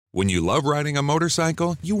When you love riding a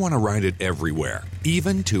motorcycle, you want to ride it everywhere,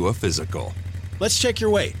 even to a physical. Let's check your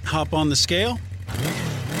weight. Hop on the scale.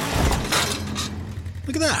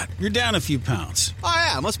 Look at that. You're down a few pounds. Oh,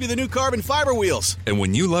 yeah. Must be the new carbon fiber wheels. And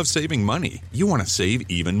when you love saving money, you want to save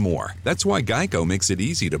even more. That's why Geico makes it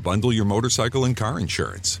easy to bundle your motorcycle and car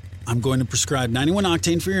insurance. I'm going to prescribe 91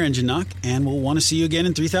 octane for your engine knock, and we'll want to see you again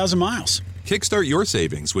in 3,000 miles. Kickstart your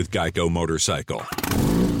savings with Geico Motorcycle.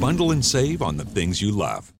 Bundle and save on the things you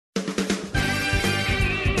love.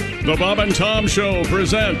 The Bob and Tom Show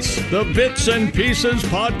presents the Bits and Pieces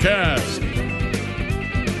Podcast.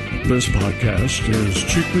 This podcast is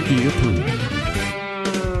Chick McGee approved.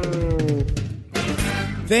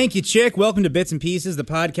 Thank you, Chick. Welcome to Bits and Pieces, the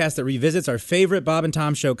podcast that revisits our favorite Bob and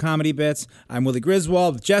Tom Show comedy bits. I'm Willie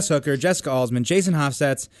Griswold with Jess Hooker, Jessica Alsman, Jason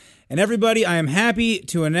Hofsetz, and everybody, I am happy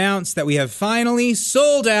to announce that we have finally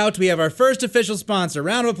sold out. We have our first official sponsor.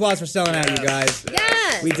 Round of applause for selling out, you guys.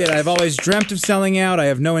 Yes! We did. I've always dreamt of selling out. I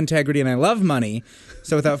have no integrity, and I love money.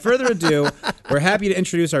 So without further ado, we're happy to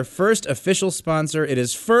introduce our first official sponsor. It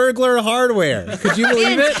is Furglar Hardware. Could you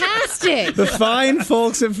believe it? Fantastic! The fine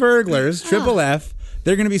folks at Furglars, Triple F,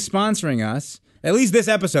 they're going to be sponsoring us. At least this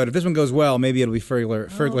episode. If this one goes well, maybe it'll be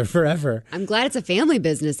Furglar forever. I'm glad it's a family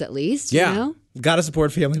business at least, Yeah. you know? Got to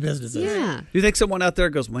support family businesses. Yeah. Do you think someone out there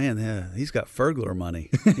goes, man, yeah, he's got Furglar money.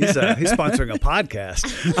 He's sponsoring a podcast.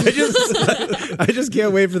 I just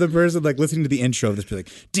can't wait for the person like listening to the intro of this be like,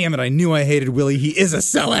 damn it, I knew I hated Willie. He is a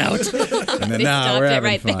sellout. And then, They stopped we're it having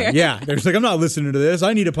right fun. there. Yeah. They're just like, I'm not listening to this.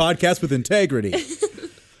 I need a podcast with integrity.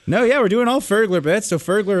 No, yeah, we're doing all Furglar bits. So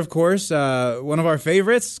Furglar, of course, one of our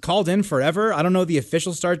favorites, called in forever. I don't know the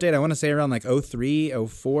official start date. I want to say around like 03,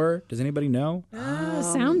 04. Does anybody know?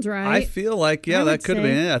 Sounds right. I feel like, I would that could have say.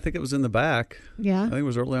 been it. I think it was in the back. Yeah. I think it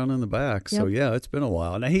was early on in the back. So, Yep. yeah, it's been a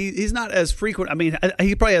while. Now, he's not as frequent. I mean,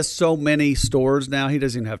 he probably has so many stores now, he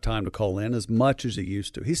doesn't even have time to call in as much as he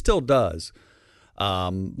used to. He still does.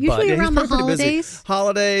 Usually but, yeah, around he's the pretty busy. holidays.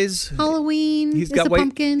 Holidays. Halloween. He's got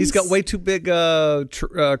pumpkins. He's got way too big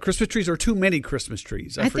Christmas trees, or too many Christmas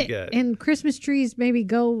trees. I forget. And Christmas trees maybe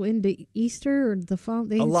go into Easter or the fall.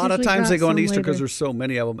 A lot of times they go on Easter because there's so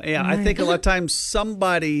many of them. Yeah, Right. I think a lot of times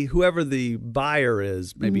somebody, whoever the buyer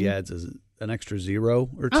is, maybe adds an extra 0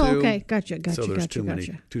 or 2. Oh, okay. Gotcha. So there's too many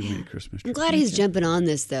Christmas trees. I'm glad he's jumping on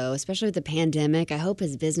this, though, especially with the pandemic. I hope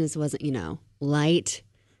his business wasn't, light.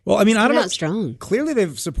 Well, I mean, I don't know. Out strong. Clearly,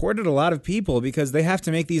 they've supported a lot of people because they have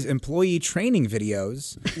to make these employee training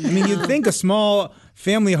videos. I mean, you'd think a small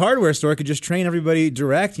family hardware store could just train everybody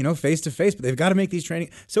direct, face to face, but they've got to make these training.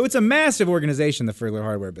 So it's a massive organization, the Furglar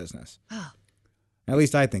hardware business. Oh. At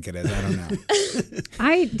least I think it is. I don't know.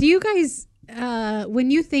 Do you guys,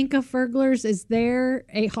 when you think of Furglars, is there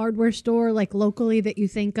a hardware store like locally that you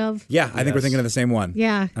think of? Yeah, I think we're thinking of the same one.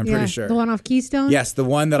 Yeah. I'm pretty sure. The one off Keystone? Yes, the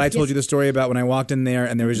one that I told you the story about when I walked in there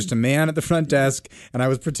and there was just a man at the front desk and I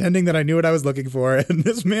was pretending that I knew what I was looking for and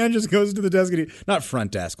this man just goes to the desk and not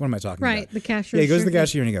front desk, what am I talking about? Right, the cashier. Yeah, he goes to the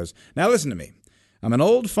cashier and he goes, now listen to me. I'm an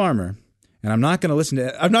old farmer and I'm not going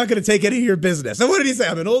to take any of your business. So what did he say?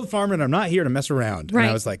 I'm an old farmer and I'm not here to mess around. Right. And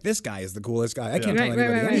I was like, this guy is the coolest guy. I can't tell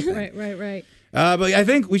anybody anything. Right. But I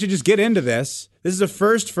think we should just get into this. This is a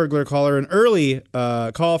first Furglar caller, an early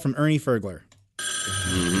call from Ernie Furglar.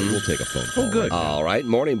 We'll take a phone call. Oh, good. All right.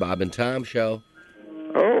 Morning, Bob and Tom Show.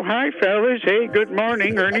 Oh, hi, fellas. Hey, good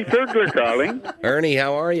morning. Ernie Furglar calling. Ernie,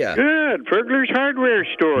 how are you? Good. Furglar's Hardware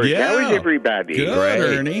Store. Yeah. How is everybody? Good, Great.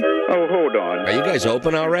 Ernie. Oh, hold on. Are you guys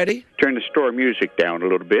open already? Turn the store music down a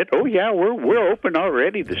little bit. Oh, yeah, we're open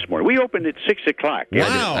already this morning. We opened at 6 o'clock.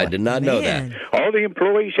 Wow. I did not know that. All the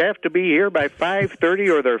employees have to be here by 5:30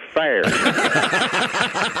 or they're fired. And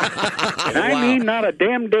I mean, not a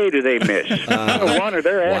damn day do they miss. Not a one or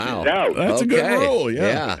their asses out. That's a good rule,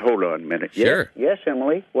 yeah. Hold on a minute. Sure. Yes,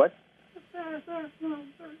 Emily. What?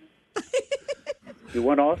 You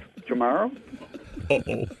went off tomorrow?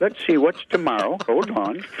 Uh-oh. Let's see, what's tomorrow? Hold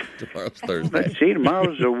on. Tomorrow's Thursday. Let's see,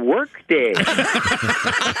 tomorrow's a work day.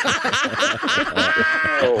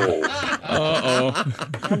 Oh. Uh-oh.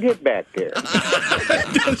 Now get back there.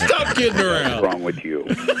 Stop kidding What's around. wrong with you?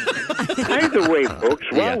 Either way, folks,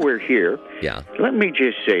 while we're here, let me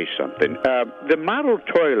just say something. The model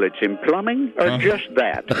toilets in plumbing are just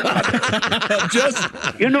that.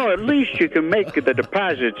 At least you can make the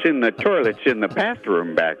deposits in the toilets in the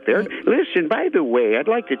bathroom back there. Listen, by the way, I'd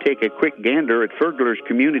like to take a quick gander at Furglar's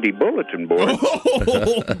community bulletin board.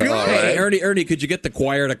 Oh, good. Hey, Ernie, could you get the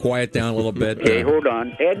choir to quiet down a little bit? Okay, hold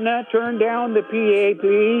on. Edna, turn down the PA,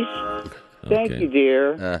 please. Thank you,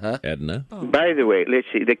 dear. Edna. By the way, let's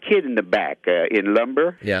see. The kid in the back in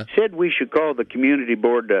lumber said we should call the community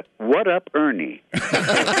board What Up Ernie.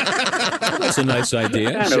 That's a nice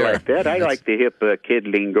idea. Kind of like that. I like the hip kid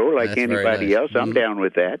lingo like anybody else. I'm down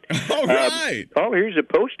with that. All right. Here's a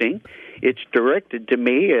posting. It's directed to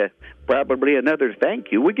me. Probably another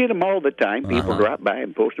thank you. We get them all the time. People drop by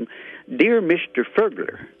and post them. Dear Mr.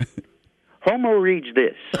 Furglar, Homo reads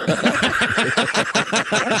this.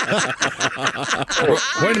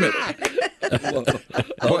 Wait a minute.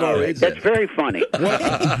 That's very funny.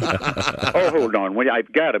 Hold on.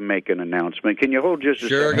 I've got to make an announcement. Can you hold just a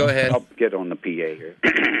second? Sure, go ahead. I'll get on the PA here.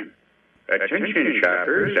 Attention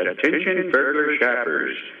shoppers, attention Furglar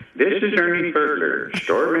shoppers. This is Ernie Furglar,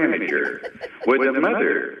 store manager, with the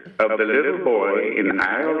mother of the little boy in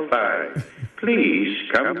aisle 5. Please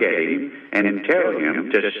come get him and tell him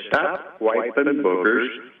to stop wiping boogers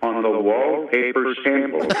on the wallpaper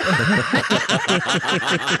sample.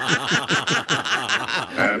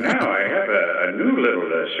 Now I have a new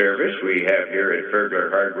little service we have here at Furglar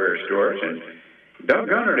Hardware Stores, and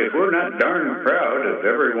doggone it if we're not darn proud of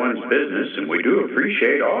everyone's business, and we do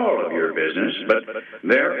appreciate all of your business, but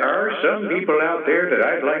there are some people out there that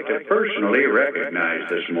I'd like to personally recognize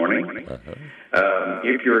this morning.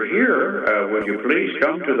 If you're here, would you please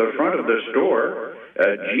come to the front of the store?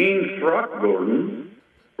 Gene Throckgolden,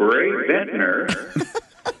 Ray Bentner,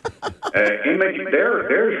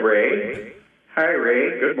 there's Ray. Hi,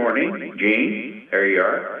 Ray. Good morning. Gene, there you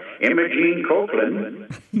are. Imogene Copeland.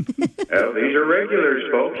 These are regulars,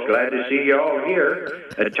 folks. Glad to see you all here.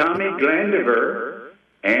 Tommy Glandiver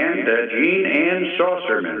and Jean Ann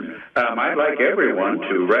Saucerman. I'd like everyone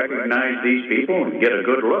to recognize these people and get a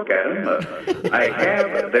good look at them. I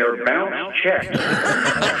have their bounce checks.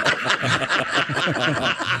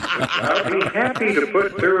 I'll be happy to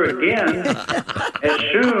put through again as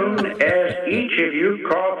soon as each of you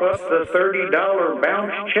cough up the $30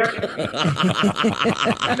 bounce check.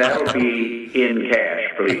 That'll be in cash,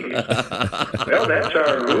 please. Well, that's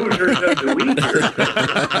our losers of the week.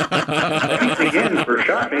 Thanks again for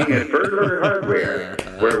shopping at Furglar Hardware,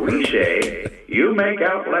 where we say you make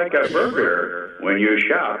out like a burglar when you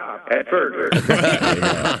shop at Furglar.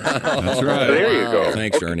 That's right. There you go.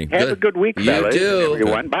 Thanks, Ernie. Have a good week, fellas. You too.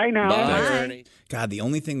 Everyone. Bye now. Bye. God, the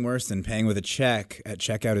only thing worse than paying with a check at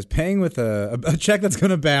checkout is paying with a check that's going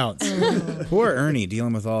to bounce. Poor Ernie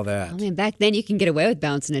dealing with all that. I mean, back then you can get away with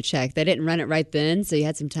bouncing a check. They didn't run it right then, so you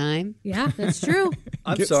had some time. Yeah, that's true.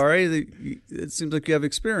 I'm sorry. It seems like you have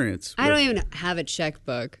experience. I don't even have a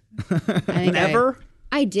checkbook. Never?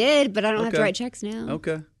 I did, but I don't have to write checks now.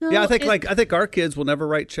 Okay. No, I think our kids will never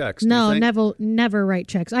write checks. No, never write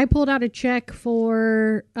checks. I pulled out a check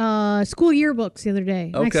for school yearbooks the other day.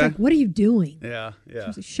 And I was like, what are you doing? Yeah.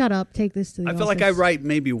 Like, shut up. Take this to the I feel office. like I write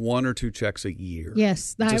maybe 1 or 2 checks a year.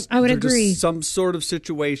 Yes, I would agree. Some sort of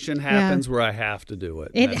situation happens where I have to do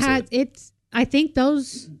it. I think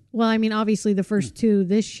those, well, I mean, obviously the first 2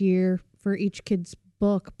 this year for each kid's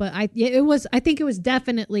book, but I think it was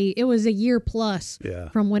definitely a year plus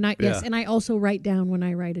from when and I also write down when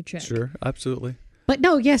I write a check. Sure, absolutely. But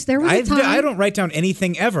no, yes, there was a time. I don't write down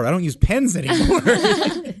anything ever. I don't use pens anymore.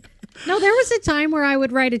 No, there was a time where I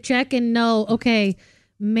would write a check and know, okay,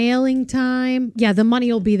 mailing time. Yeah, the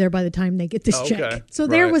money will be there by the time they get this check. So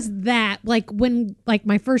there was that, like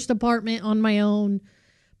my first apartment on my own.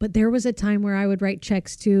 But there was a time where I would write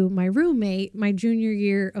checks to my roommate, my junior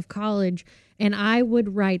year of college, and I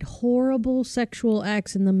would write horrible sexual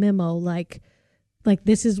acts in the memo, like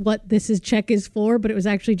this is what this check is for, but it was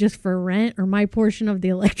actually just for rent or my portion of the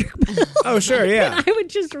electric bill. Oh, sure, yeah. And I would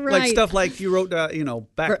just write like stuff like you wrote,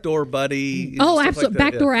 backdoor buddy. Absolutely.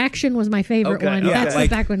 Like backdoor action was my favorite one. Yeah, that's the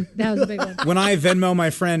back one. That was a big one. When I Venmo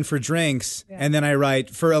my friend for drinks, and then I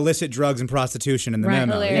write for illicit drugs and prostitution in the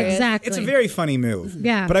memo. Hilarious. Exactly. It's a very funny move.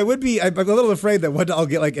 Yeah. But I'm a little afraid that I'll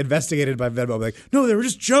get investigated by Venmo. I'll be like, no, they were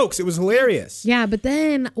just jokes. It was hilarious. Yeah, but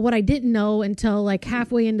then what I didn't know until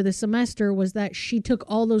halfway into the semester was that she took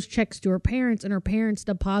all those checks to her parents, and her parents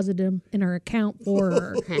deposited them in her account for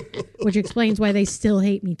her, which explains why they still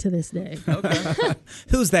hate me to this day. Okay.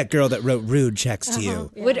 Who's that girl that wrote rude checks to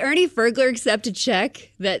you? Would Ernie Furglar accept a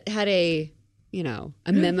check that had a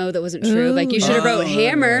memo that wasn't true? Like you should have wrote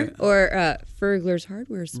Hammer or Furglar's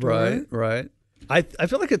Hardware Store. Right. I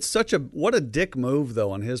feel like it's what a dick move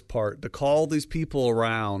though on his part to call these people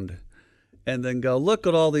around and then go, look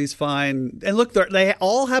at all these fine, and look, they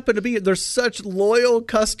all happen to be, they're such loyal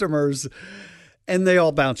customers. And they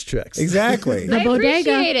all bounce checks. Exactly. The I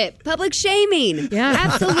bodega. appreciate it. Public shaming. Yeah.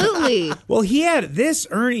 Absolutely. Well, he had this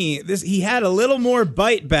Ernie. He had a little more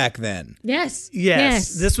bite back then. Yes.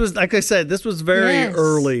 Yes. This was, like I said, this was very Yes.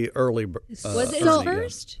 early. Was it Ernie. his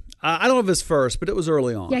first? I don't know if it's first, but it was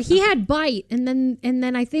early on. Yeah, he had bite, and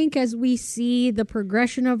then I think as we see the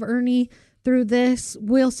progression of Ernie through this,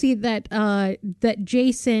 we'll see that that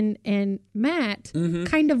Jason and Matt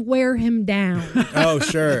kind of wear him down. Oh,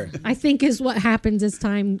 sure. I think is what happens as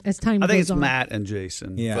time I goes think it's on. Matt and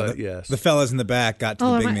Jason. Yeah. But the, yes. the fellas in the back got to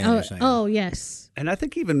the big man. You're saying. Oh, yes. And I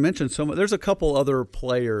think he even mentioned there's a couple other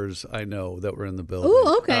players I know that were in the building.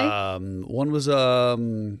 Ooh, okay. One was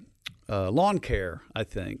lawn care, I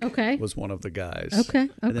think. Okay. Was one of the guys. Okay.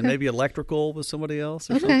 And then maybe electrical was somebody else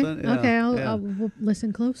or Okay. something. Yeah, Okay. yeah. I'll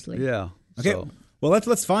listen closely. Yeah. Okay. So. Well,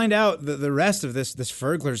 let's find out the rest of this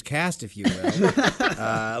Furglar's cast, if you will.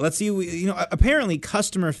 Let's see. Apparently,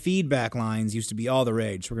 customer feedback lines used to be all the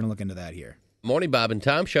rage. So we're going to look into that here. Morning, Bob and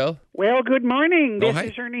Tom Show. Well, good morning. Oh, This hi.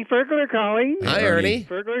 is Ernie Furglar calling. Hi, Ernie.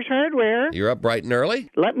 Furglar's Hardware. You're up bright and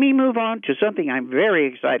early? Let me move on to something I'm very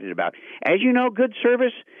excited about. As you know, good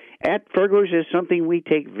service at Furglar's is something we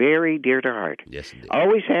take very dear to heart. Yes, indeed.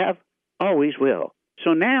 Always have, always will.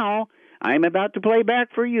 So now I'm about to play back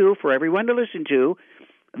for you, for everyone to listen to,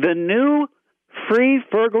 the new free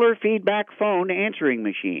Furglar feedback phone answering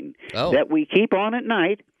machine that we keep on at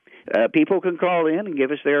night. People can call in and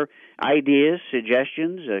give us their ideas,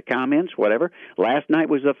 suggestions, comments, whatever. Last night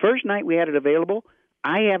was the first night we had it available.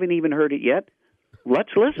 I haven't even heard it yet.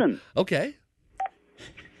 Let's listen. Okay.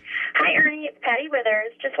 Hi, Ernie. It's Patty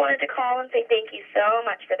Withers. Just wanted to call and say thank you so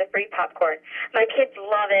much for the free popcorn. My kids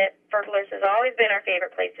love it. Furglar's has always been our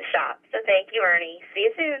favorite place to shop. So thank you, Ernie. See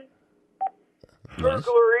you soon.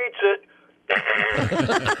 Furglar Eats It. Hi,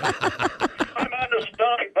 man. This is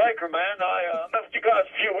Donnie Baker, man. I met with you guys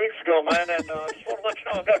a few weeks ago, man, and just want to let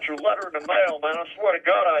you know I got your letter in the mail, man. I swear to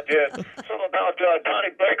God I did. Something about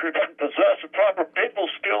Donnie Baker didn't possess the proper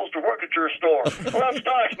people skills to work at your store. Well, that's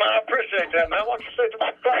nice, man. I appreciate that, man. Why don't you say it to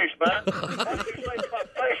my face, man? Why don't you say it to my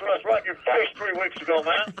face when I was right in your face 3 weeks ago,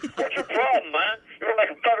 man? What's your problem, man? You want to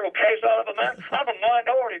make a federal case out of it, man? I'm a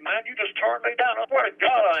minority, man. You just turned me down. I swear to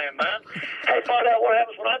God I am, man. Hey, find out what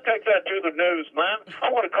happens when I take that to the news, man.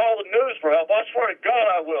 I want to call the news for help. I swear to God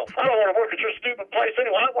I will. I don't want to work at your stupid place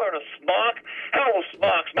anyway. I'm wearing a smock. Hell with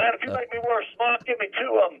smocks, man. If you make me wear a smock, give me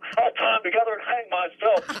two of them. I'll tie them together and hang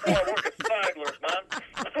myself before I work at Furglar's, man.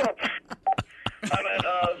 I mean,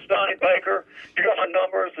 it's Donnie Baker. You got my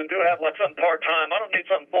numbers and do have like something part-time. I don't need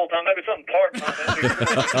something full-time. Maybe something part-time.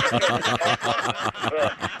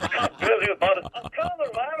 I'm busy about it. I'm coming,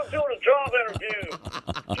 man. I'm doing a job interview.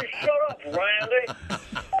 You shut up, Randy.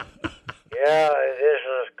 Yeah, this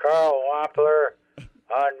is Carl Wampler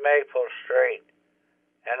on Maple Street.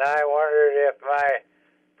 And I wondered if my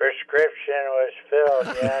prescription was filled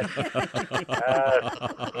yet.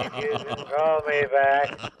 If you can call me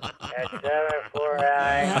back at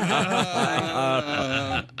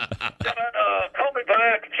 749. Call me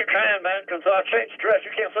back if you can, man, because I changed address. You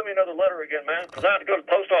can't send me another letter again, man, because I have to go to the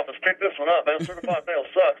post office to pick this one up, man. Certified mail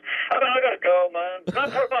sucks. I mean, I got to go, man. Can I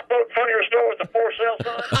put my boat in front of your store with the for sale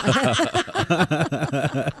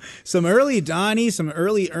sign? Some early Donnie, some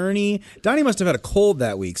early Ernie. Donnie must have had a cold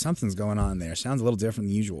that week. Something's going on there. Sounds a little different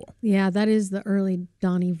than usual. Yeah, that is the early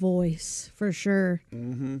Donnie voice for sure.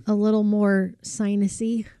 Mm-hmm. A little more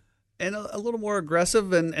sinusy. And a little more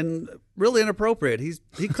aggressive and really inappropriate.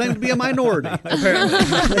 He claimed to be a minority, apparently.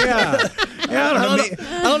 Yeah,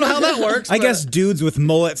 I don't know how that works. I guess dudes with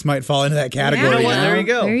mullets might fall into that category. You know what? There you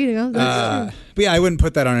go. There you go. That's true. But yeah, I wouldn't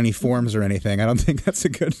put that on any forms or anything. I don't think that's a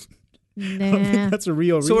good. I don't think that's a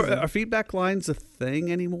real reason. So are feedback lines a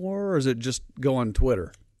thing anymore, or is it just go on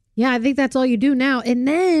Twitter? Yeah, I think that's all you do now. And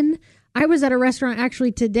then I was at a restaurant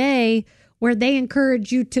actually today where they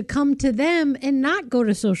encourage you to come to them and not go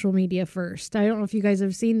to social media first. I don't know if you guys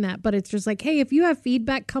have seen that, but it's just like, hey, if you have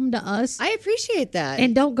feedback, come to us. I appreciate that.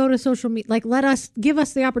 And don't go to social media. Like, give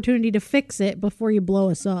us the opportunity to fix it before you blow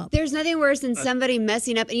us up. There's nothing worse than somebody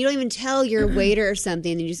messing up and you don't even tell your waiter or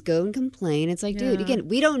something and you just go and complain. It's like, dude, again,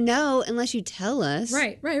 we don't know unless you tell us.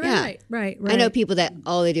 Right. I know people that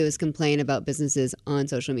all they do is complain about businesses on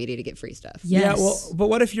social media to get free stuff. Yes. Yeah, well, but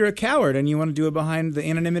what if you're a coward and you want to do it behind the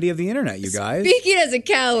anonymity of the internet, you guys? Speaking as a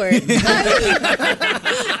coward,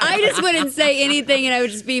 I just wouldn't say anything and I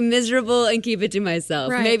would just be miserable and keep it to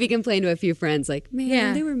myself. Right. Maybe complain to a few friends like,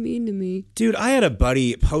 man, they were mean to me. Dude, I had a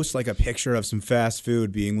buddy post like a picture of some fast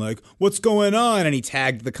food being like, what's going on? And he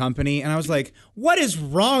tagged the company. And I was like, what is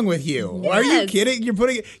wrong with you? Yes. Are you kidding? You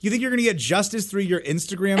think you're going to get justice through your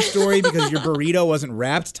Instagram story because your burrito wasn't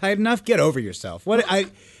wrapped tight enough? Get over yourself.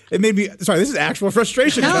 It made me sorry. This is actual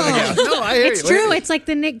frustration coming out. No, I hear It's you. true. It's like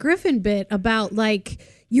the Nick Griffin bit about like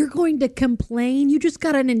you're going to complain. You just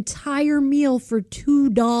got an entire meal for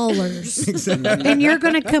 $2, and you're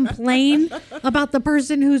going to complain about the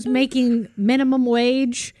person who's making minimum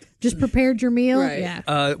wage. Just prepared your meal. Right.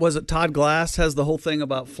 Yeah. Was it Todd Glass has the whole thing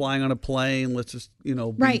about flying on a plane? Let's just, be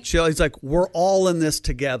Right. chill. He's like, we're all in this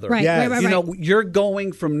together. Right. Yes. Right. You're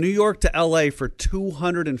going from New York to LA for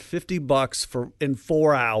 $250 in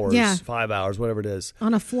 4 hours, Yeah. 5 hours, whatever it is.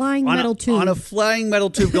 On a flying metal tube. On a flying metal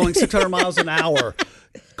tube going 600 miles an hour.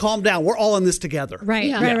 Calm down. We're all in this together. Right.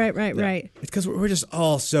 Yeah. Right. It's because we're just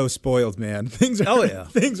all so spoiled, man. Things are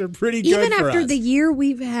things are pretty good Even for after us. the year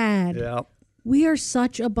we've had. Yeah. We are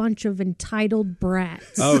such a bunch of entitled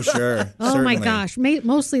brats. Oh, sure. Oh, Certainly. my gosh.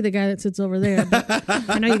 Mostly the guy that sits over there. But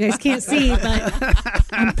I know you guys can't see, but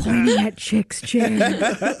I'm pointing at Chick's chair.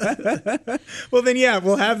 Well, then, yeah,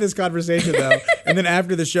 we'll have this conversation, though. And then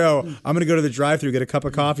after the show, I'm going to go to the drive-thru, get a cup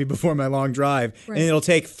of coffee before my long drive. Right. And it'll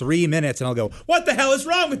take 3 minutes, and I'll go, what the hell is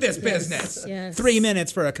wrong with this business? Yes. 3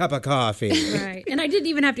 minutes for a cup of coffee. Right. And I didn't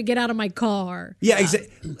even have to get out of my car. Yeah,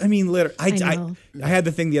 exactly. I mean, literally, I know. I had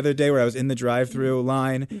the thing the other day where I was in the drive-thru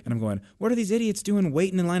line, and I'm going, what are these idiots doing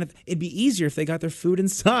waiting in line? It'd be easier if they got their food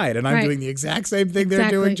inside. And I'm Right. doing the exact same thing they're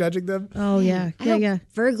Exactly. doing, judging them. Oh, yeah. I hope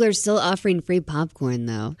Furglar's still offering free popcorn,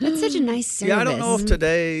 though. That's such a nice service. Yeah, I don't know if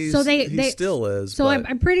today's he still is. So but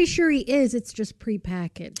I'm pretty sure he is. It's just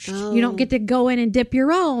prepackaged. Oh. You don't get to go in and dip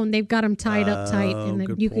your own. They've got them tied up tight, and then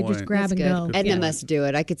good you could just point. grab That's and good. go. Edna Yeah. must do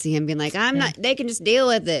it. I could see him being like, I'm not, they can just deal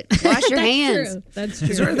with it. Wash your That's hands. true. That's true.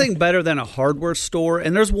 is there anything better than a hardware store?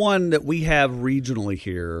 And there's one that we have regionally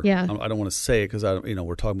here. Yeah. I don't want to say it because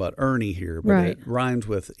we're talking about Ernie here, but Right. it rhymes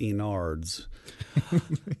with Enards.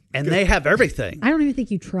 And they have everything. I don't even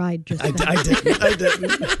think you tried just that. I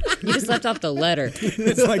didn't. You just left off the letter.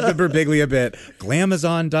 It's like the Berbiglia bit,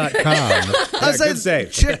 glamazon.com. Yeah, good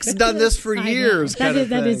save. Chick's done this for I know. years. That is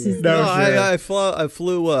his No, No, sure. I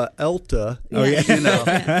flew Elta. Oh,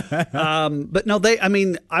 yeah. But no,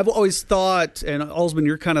 I've always thought, and Osman,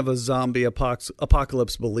 you're kind of a zombie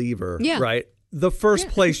apocalypse believer, Yeah. right? The first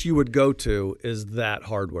place you would go to is that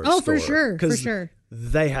hardware Oh, store. for sure. For 'cause sure.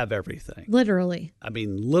 They have everything. Literally. I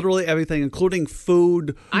mean, literally everything, including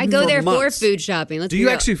food. I go for there months. for food shopping. Do you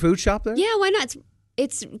actually food shop there? Yeah, why not?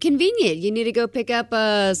 It's convenient. You need to go pick up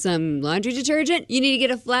some laundry detergent. You need to get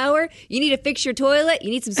a flour. You need to fix your toilet.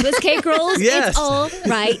 You need some Swiss cake rolls. Yes. It's all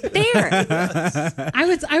right there.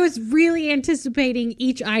 I was really anticipating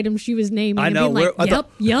each item she was naming. I know, And being like,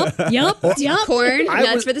 yep. Corn,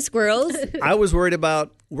 nuts was- for the squirrels. I was worried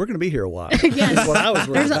about, we're going to be here a while. Yes. That's what I was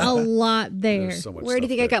worried There's about. a lot there. There's so much Where do you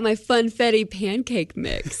stuff think I got my funfetti pancake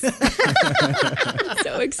mix?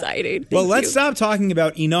 So excited. Well, Thank let's you. stop talking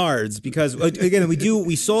about Enards because again,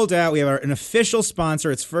 we sold out. We have an official sponsor.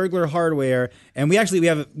 It's Furglar Hardware, and we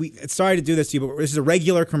sorry to do this to you, but this is a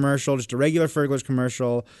regular commercial, just a regular Furglar's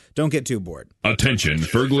commercial. Don't get too bored. Attention,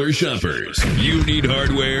 Furglar shoppers. You need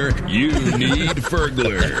hardware, you need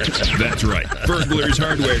Furglar. That's right, Furglar's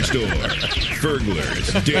hardware store.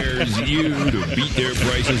 Furglar's dares you to beat their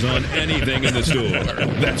prices on anything in the store.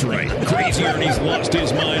 That's right, Crazy Ernie's lost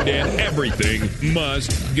his mind and everything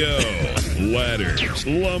must go. Ladders,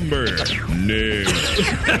 lumber, nails,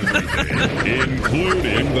 everything,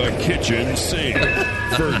 including the kitchen sink.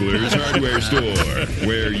 Furglar's hardware store,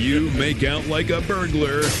 where you make out like a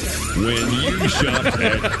burglar when you shop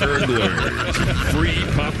at Furglar's. Free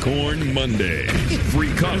popcorn Mondays,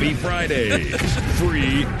 free coffee Fridays,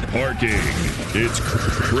 free parking. It's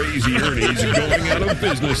Crazy Ernie's going out of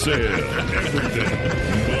business sale.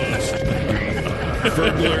 Everything must go.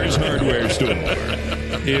 Furglar's hardware store.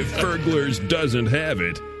 If Furglar's doesn't have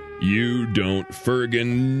it, you don't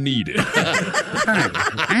Fergan need it. Hi,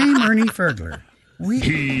 I'm Ernie Furglar.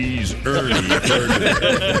 He's Ernie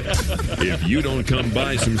Furglar. If you don't come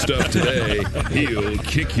buy some stuff today, he'll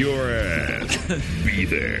kick your ass. Be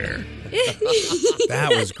there. That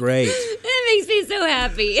was great. That makes me so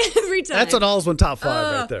happy every time. That's an Allsman top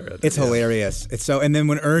 5 right there. It's hilarious. It's so, and then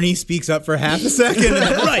when Ernie speaks up for half a second, and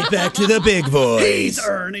then right back to the big voice. He's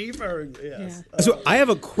Ernie Furglar. Yes. Yeah. So I have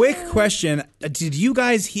a quick question. Did you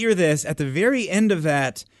guys hear this at the very end of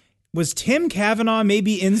that? Was Tim Cavanaugh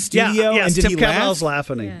maybe in studio? Yes, and did Tim he Cavanagh's laugh?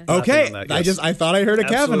 laughing. Yeah. Okay, on that, yes. I thought I heard a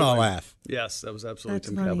Kavanaugh Absolutely. laugh. Yes, that was absolutely That's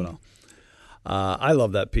Tim funny. Cavanaugh. I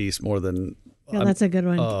love that piece more than. Yeah, that's a good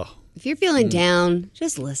one. If you're feeling down,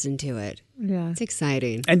 just listen to it. Yeah. It's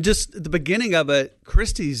exciting. And just the beginning of it,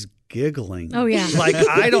 Christy's giggling. Oh, yeah. Like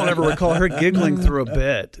I don't ever recall her giggling through a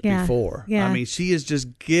bit Yeah. before. Yeah. I mean, she is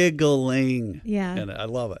just giggling. Yeah. And I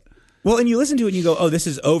love it. Well, and you listen to it and you go, oh, this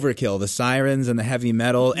is overkill, the sirens and the heavy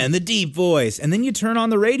metal and the deep voice. And then you turn on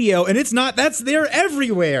the radio and it's not, they're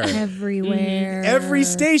everywhere. Everywhere. Every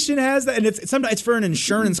station has that. And sometimes it's for an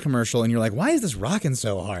insurance commercial and you're like, why is this rocking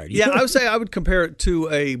so hard? I would say I would compare it to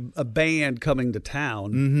a band coming to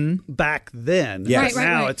town back then. Yes.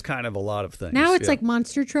 Now it's kind of a lot of things. Now it's like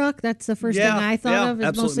Monster Truck. That's the first thing I thought of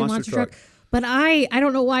is mostly Monster Truck. But I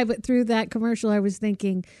don't know why, but through that commercial I was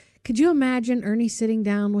thinking, could you imagine Ernie sitting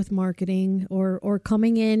down with marketing or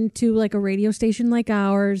coming into like a radio station like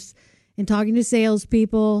ours and talking to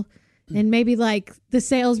salespeople and maybe like the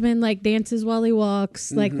salesman like dances while he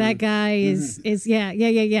walks, like that guy is he's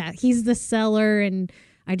the seller, and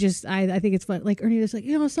I think it's fun. Like Ernie is like,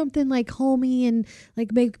 something like homey and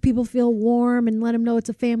like make people feel warm and let them know it's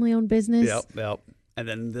a family owned business. Yep. And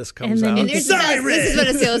then this comes out. And this is what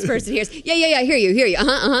a salesperson hears. Yeah. Hear you. Here's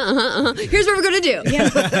what we're going to do. Yeah,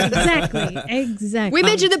 exactly. We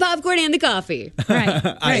mentioned the popcorn and the coffee. Right.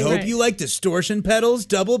 I hope you like distortion pedals,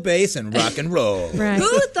 double bass, and rock and roll. Right.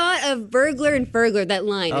 Who thought of burglar and Furglar, that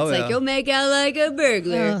line? It's like, you'll make out like a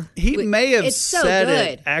burglar. He may have said good.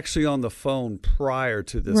 it actually on the phone prior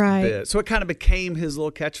to this bit. So it kind of became his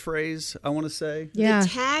little catchphrase, I want to say. Yeah. The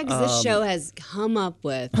tags this show has come up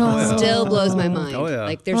with still blows my mind. Oh, yeah.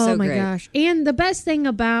 Like, they're so great. Oh, my gosh. And the best thing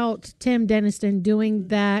about Tim Denniston doing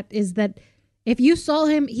that is that if you saw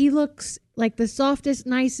him, he looks like the softest,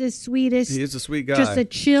 nicest, sweetest. He is a sweet guy. Just a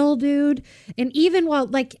chill dude. And even while,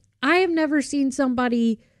 like, I have never seen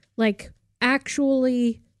somebody, like,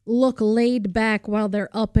 actually look laid back while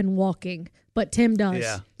they're up and walking. But Tim does.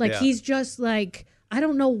 Yeah. He's just like, I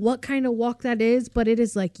don't know what kind of walk that is, but it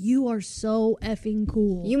is like, you are so effing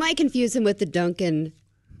cool. You might confuse him with the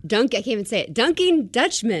I can't even say it. Dunking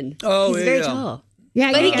Dutchman. Oh, he's very tall.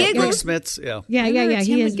 Yeah, but he giggles. Smiths, yeah. Yeah.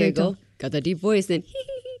 He is giggle. Got that deep voice. Then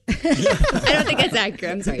I don't think that's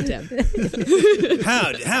accurate. I'm sorry, Tim.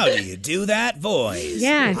 How do you do that voice?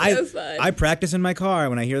 Yeah. So fun. I practice in my car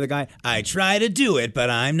when I hear the guy. I try to do it, but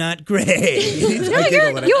I'm not great. No,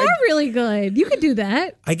 you're really good. You could do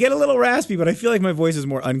that. I get a little raspy, but I feel like my voice is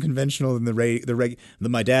more unconventional than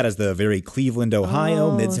my dad has the very Cleveland,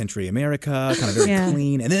 Ohio, mid-century America, kind of very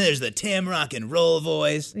clean. And then there's the Tim rock and roll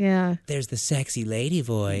voice. Yeah. There's the sexy lady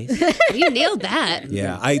voice. You nailed that.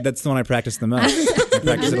 Yeah, that's the one I practice the most. I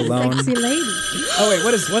practice it alone. Sexy lady. Oh, wait,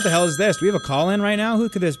 what the hell is this? Do we have a call in right now? Who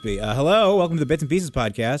could this be? Hello, welcome to the Bits and Pieces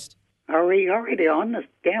podcast. Are we already on this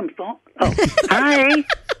damn phone? Oh, hi.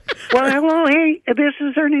 Well, hello, hey, this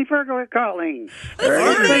is Ernie Furglar calling.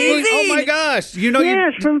 Oh, my gosh.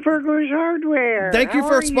 Yes, from Furglar's Hardware. Thank you How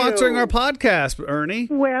for are sponsoring you? our podcast, Ernie.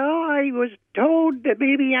 Well, I was told that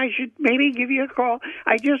maybe I should give you a call.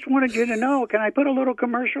 I just wanted you to know, can I put a little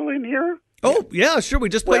commercial in here? Oh, yeah, sure. We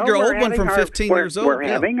just played your old one from 15 years old. We're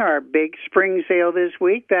having our big spring sale this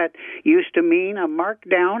week. That used to mean a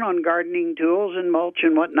markdown on gardening tools and mulch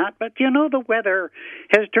and whatnot. But, the weather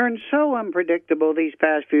has turned so unpredictable these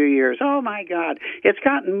past few years. Oh, my God. It's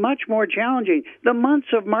gotten much more challenging. The months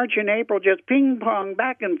of March and April just ping-pong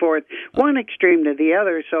back and forth, one extreme to the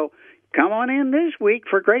other. So come on in this week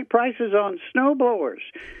for great prices on snow blowers.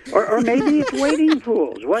 Or maybe it's wading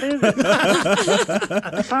pools. What is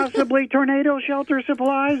it? Possibly tornado shelter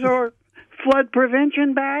supplies or flood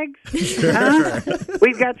prevention bags.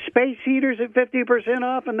 We've got space heaters at 50%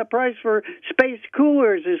 off, and the price for space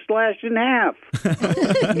coolers is slashed in half.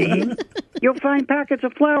 You'll find packets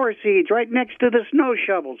of flower seeds right next to the snow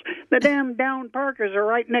shovels. The damn down parkers are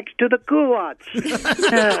right next to the culottes.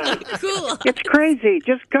 Cool. It's crazy.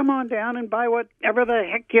 Just come on down and buy whatever the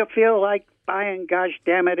heck you feel like buying. Gosh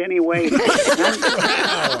damn it, anyway.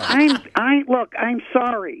 I'm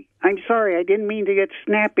sorry. I'm sorry. I didn't mean to get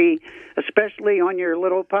snappy, especially on your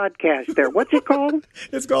little podcast there. What's it called?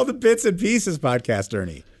 It's called the Bits and Pieces podcast,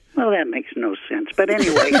 Ernie. Well, that makes no sense. But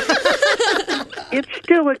anyway, it's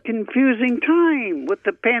still a confusing time with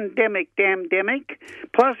the pandemic.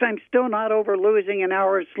 Plus, I'm still not over losing an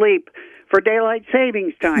hour of sleep for daylight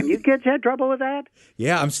savings time. You kids had trouble with that?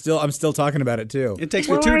 Yeah, I'm still talking about it too. It takes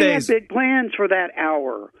me 2 days. I had big plans for that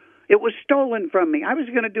hour. It was stolen from me. I was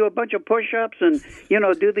going to do a bunch of push-ups and,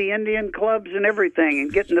 do the Indian clubs and everything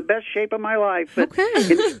and get in the best shape of my life. But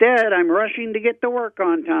instead, I'm rushing to get to work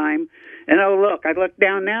on time. And, look, I look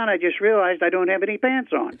down now and I just realized I don't have any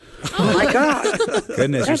pants on. Oh, my God.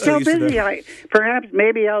 Goodness, that's how busy perhaps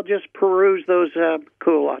maybe I'll just peruse those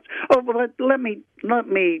culottes. Oh, but let me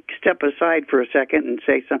step aside for a second and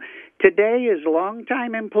say something. Today is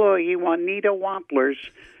longtime employee Juanita Wampler's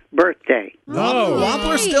birthday. Oh,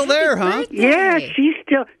 Wampler's still there, huh? Yeah, she's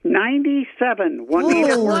still 97.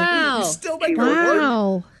 Juanita. Oh, wow. You still make her work.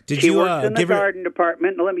 Wow. She works in the garden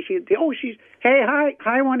department. Let me see. Oh, she's Hey,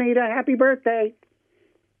 hi, Juanita. Happy birthday.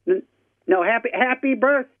 No, happy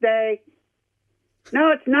birthday.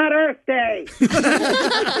 No, it's not Earth Day.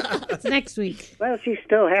 It's next week. Well, she's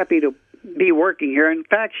still happy to be working here. In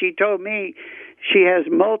fact, she told me she has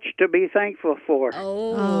mulch to be thankful for.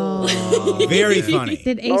 Oh. Very funny.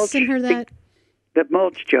 Did Ace send her that? The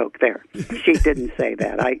mulch joke there. She didn't say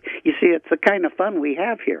that. You see, it's the kind of fun we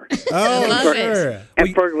have here. Oh, sure. At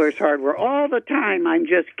Furglar's Hardware. All the time, I'm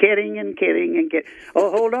just kidding and kidding.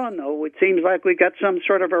 Oh, hold on, though. It seems like we got some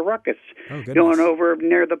sort of a ruckus going over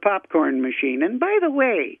near the popcorn machine. And by the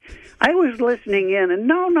way, I was listening in, and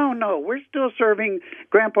no. We're still serving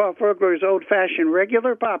Grandpa Furglar's old-fashioned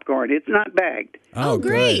regular popcorn. It's not bagged. Oh,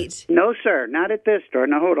 great. No, sir, not at this store.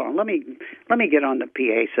 Now, hold on. Let me get on the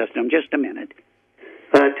PA system just a minute.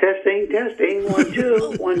 Testing. 1,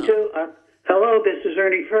 2, 1, 2. Hello, this is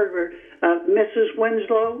Ernie Furglar. Mrs.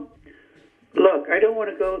 Winslow, look, I don't want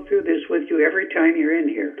to go through this with you every time you're in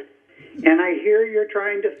here. And I hear you're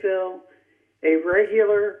trying to fill a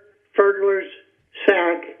regular Furglar's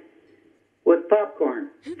sack with popcorn.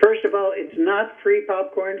 First of all, it's not Free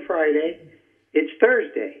Popcorn Friday. It's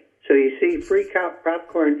Thursday. So you see, Free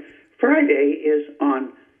Popcorn Friday is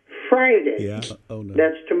on Friday. Yeah. Oh, no.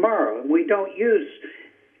 That's tomorrow. And we don't use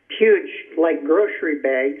huge, like, grocery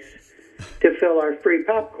bags to fill our free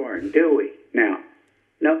popcorn, do we? Now,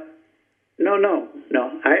 no.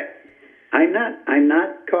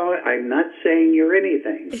 I'm not saying you're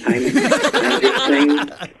anything. I'm just saying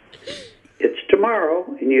it's tomorrow,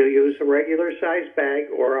 and you use a regular size bag,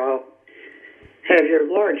 or I'll have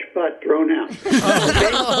your large butt thrown out.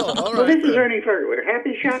 Okay? all right. Well, this is Ernie Furglar.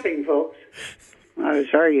 Happy shopping, folks. I'm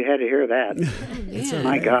sorry you had to hear that.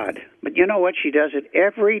 My God. But you know what? She does it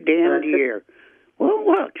every damn year. Well,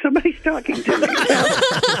 look, somebody's talking to me.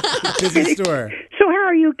 Busy store. So how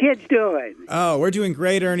are you kids doing? Oh, we're doing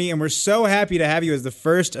great, Ernie, and we're so happy to have you as the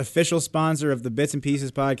first official sponsor of the Bits and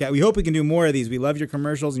Pieces podcast. We hope we can do more of these. We love your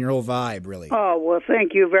commercials and your whole vibe, really. Oh, well,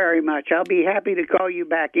 thank you very much. I'll be happy to call you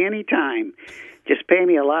back anytime. Just pay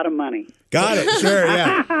me a lot of money. Got it. Sure,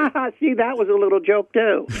 yeah. See, that was a little joke,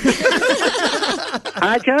 too.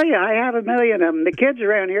 I tell you, I have a million of them. The kids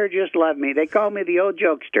around here just love me. They call me the old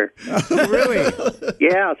jokester. Oh, really?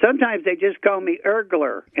 Yeah, sometimes they just call me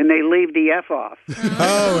Ergler, and they leave the F off.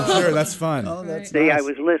 Oh, sure, that's fun. Oh, that's See, nice. I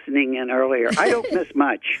was listening in earlier. I don't miss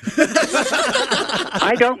much.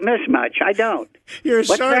 I don't. You're a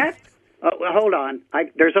What's shark. that? Oh, well, hold on.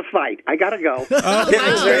 There's a fight. I gotta go.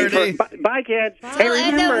 Bye, kids. Hey,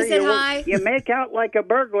 remember, you make out like a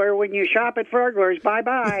burglar when you shop at Furglar's.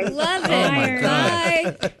 Bye-bye. Love it. Oh, my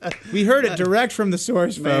God. Bye. We heard it direct from the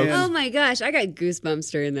source, folks. Oh, my gosh. I got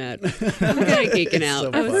goosebumps during that. I'm kind of geeking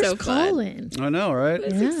out. That was so fun. I know, right?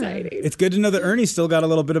 It's exciting. It's good to know that Ernie still got a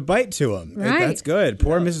little bit of bite to him. Right. That's good.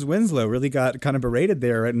 Poor Mrs. Winslow really got kind of berated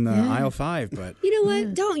there in aisle 5. But You know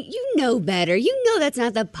what? You know better. You know that's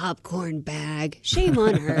not the popcorn bag. Shame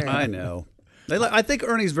on her. I know. I think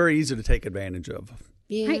Ernie's very easy to take advantage of.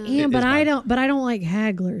 Yeah. I am, but I don't like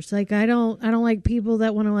hagglers. Like I don't like people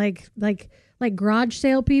that want to like garage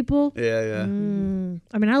sale people. Yeah. I mean,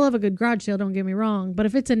 I love a good garage sale, don't get me wrong, but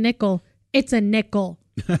if it's a nickel, it's a nickel.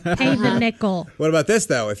 Pay the nickel. what about this,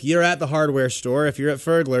 though? If you're at the hardware store, if you're at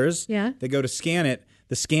Furglar's, Yeah. they go to scan it,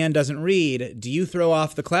 the scan doesn't read, do you throw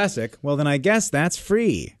off the classic? Well, then I guess that's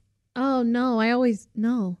free. Oh no, I always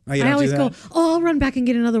no. Oh, you I don't always do go, that? I'll run back and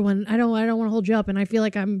get another one. I don't want to hold you up, and I feel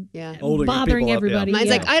like I'm Holding bothering people up, everybody. Mine's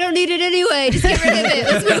like, I don't need it anyway. Just get rid of it.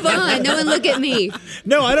 Let's move on. No one look at me.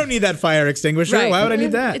 No, I don't need that fire extinguisher. Right. Why would I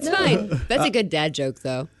need that? It's fine. That's a good dad joke,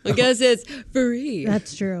 though. I guess it's free.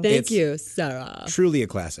 That's true. Thank you, Sarah. Truly a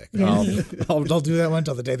classic. Yeah. I'll do that one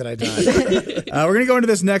until the day that I die. We're going to go into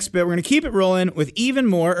this next bit. We're going to keep it rolling with even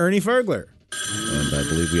more Ernie Furglar. And I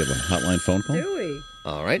believe we have a hotline phone call. Do we?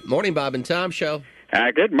 All right. Morning, Bob and Tom Show.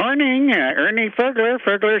 Good morning. Ernie Furglar,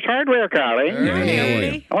 Furglar's Hardware calling. Ernie, how are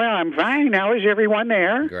you? Well, I'm fine. How is everyone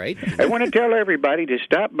there? Great. I want to tell everybody to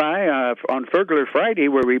stop by on Furglar Friday,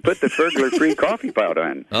 where we put the Furglar free coffee pot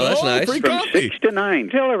on. Oh, that's nice. free From coffee. 6 to 9.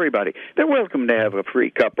 Tell everybody. They're welcome to have a free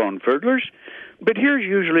cup on Furglar's. But here's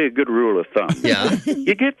usually a good rule of thumb. Yeah.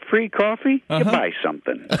 You get free coffee, you buy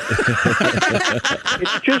something.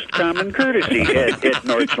 It's just common courtesy, Ed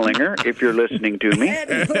Nordslinger, if you're listening to me. Ed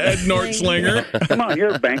Nordslinger. Come on,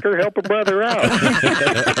 you're a banker. Help a brother out.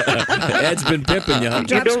 Ed's been pimping you.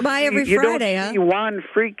 Drops by every Friday, don't huh? see Juan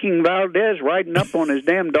freaking Valdez riding up on his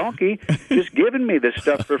damn donkey, just giving me this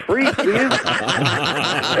stuff for free, do you?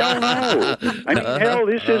 Hell no. I mean, hell,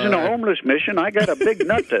 this isn't a homeless mission. I got a big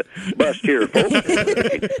nut to bust here, folks.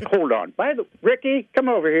 Hold on. Ricky, come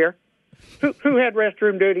over here. Who had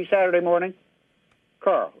restroom duty Saturday morning?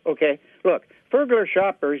 Carl. Okay. Look, Furglar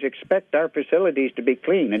shoppers expect our facilities to be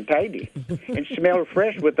clean and tidy and smell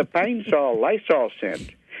fresh with the pine sol Lysol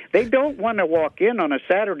scent. They don't want to walk in on a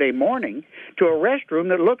Saturday morning to a restroom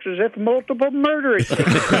that looks as if multiple murders.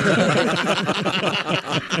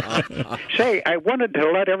 Say, I wanted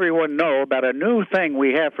to let everyone know about a new thing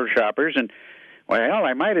we have for shoppers, and, well,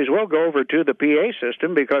 I might as well go over to the PA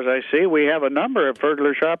system because I see we have a number of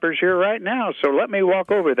Furglar shoppers here right now. So let me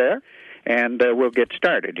walk over there, and we'll get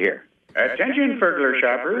started here. Attention, Furglar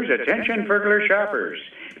shoppers. Attention, Furglar shoppers.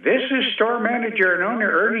 This is store manager and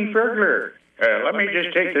owner Ernie Furglar. Let me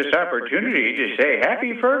just take this opportunity to say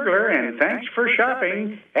happy Furglar and thanks for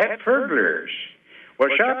shopping at Furglar's. Well,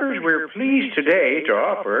 shoppers, we're pleased today to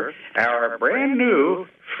offer our brand new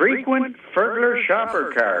frequent Furglar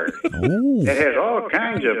shopper card. It has all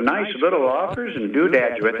kinds of nice little offers and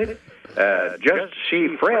doodads with it. Just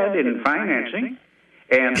see Fred in financing,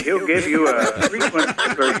 and he'll give you a frequent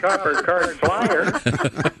Furglar shopper card flyer.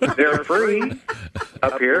 They're free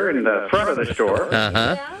up here in the front of the store.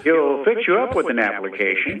 He'll fix you up with an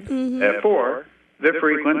application for the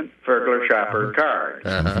frequent Furglar shopper card.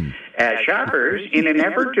 As shoppers, in an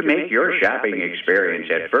effort to make your shopping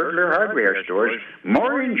experience at Furglar hardware stores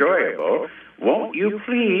more enjoyable, won't you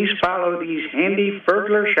please follow these handy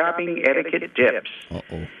Furglar shopping etiquette tips?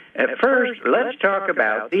 At first, let's talk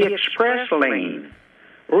about the express lane.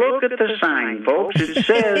 Look at the sign, folks. It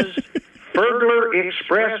says Furglar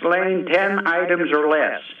Express Lane, 10 items or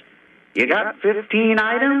less. You got 15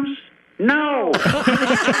 items? No.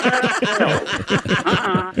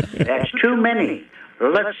 That's too many.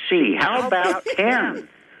 Let's see. How about 10?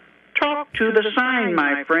 Talk to the sign,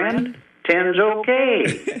 my friend. 10's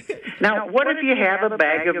okay. Now, what if you have a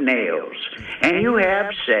bag of nails and you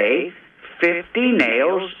have, say, 50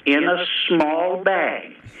 nails in a small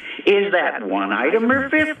bag? Is that one item or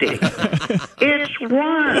 50? It's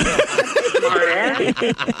one.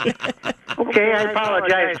 Smartass. Okay, I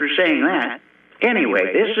apologize for saying that.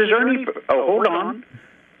 Anyway, this is Ernie. Oh, hold on.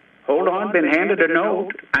 Hold on. Been handed a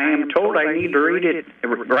note. I am told I need to read it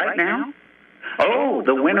right now. Oh,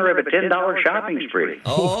 the winner of a $10 shopping spree.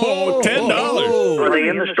 Oh, $10. Are they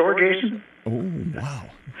in the store, Jason? Oh, wow.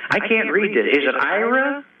 I can't read it. Is it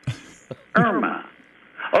Ira? Irma.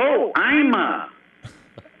 Oh, Ima.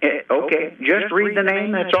 Okay, just read the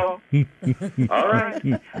name, that's all. All right.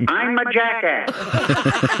 I'm a jackass.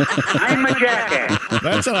 I'm a jackass.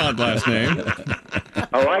 That's an odd last name.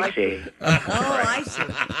 Oh, I see. I see.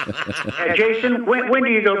 Jason, when do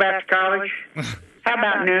you go back to college? How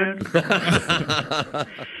about noon?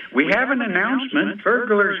 We have an announcement.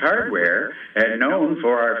 Furglar's Hardware, known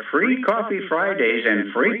for our free Coffee Fridays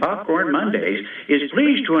and free Popcorn Mondays, is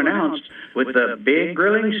pleased to announce, with the big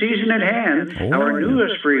grilling season at hand, our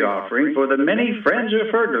newest free offering for the many friends of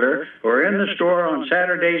Furglar who are in the store on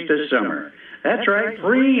Saturdays this summer. That's right,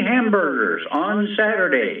 free hamburgers on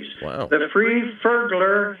Saturdays. Wow. The free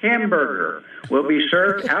Furglar hamburger will be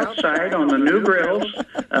served outside on the new grills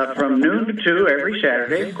from noon to 2 every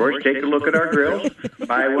Saturday. Of course, take a look at our grills.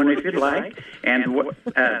 Buy one if you'd like. And what's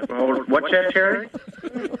that, Terry?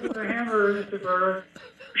 The hamburger.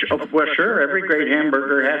 Well, sure, every great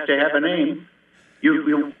hamburger has to have a name.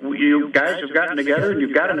 You guys have gotten together and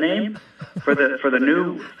you've got a name for the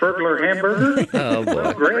new Furglar hamburger? Oh, boy.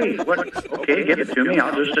 Well, great. Okay, give it to me.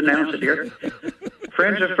 I'll just announce it here.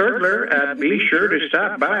 Friends of Furglar, be sure to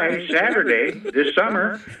stop by Saturday this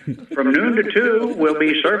summer. From noon to 2, we'll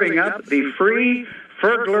be serving up the free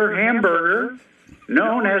Furglar hamburger,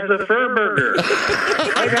 known as the Fur Burger,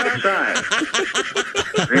 right outside.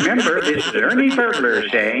 Remember, this is Ernie Furglar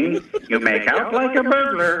saying, you make out like a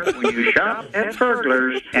burglar when you shop at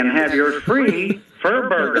Furglar's and have your free Fur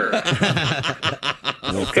Burger.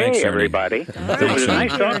 Okay, everybody. It was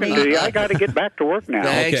nice talking to you. I got to get back to work now.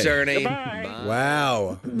 Thanks, Ernie. Goodbye.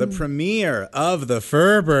 Wow. The premiere of the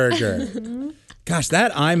Fur Burger. Gosh,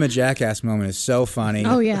 that I'm a jackass moment is so funny.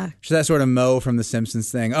 Oh, yeah. That sort of Mo from The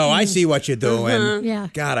Simpsons thing. Oh, I see what you're doing. Yeah.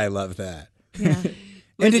 God, I love that. Yeah.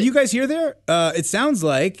 And did you guys hear there? It sounds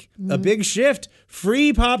like a big shift.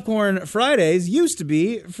 Free Popcorn Fridays used to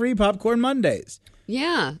be Free Popcorn Mondays.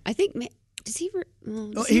 Yeah. I think, does he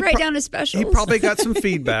write down his specials? He probably got some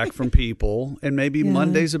feedback from people, and maybe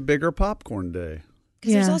Monday's a bigger popcorn day.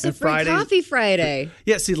 Because there's also And free Fridays- Coffee Friday.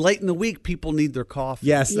 Yeah, see, late in the week, people need their coffee.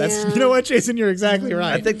 Yes, that's you know what, Jason, you're exactly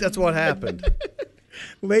right. I think that's what happened.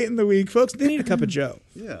 Late in the week, folks, they need a cup of Joe.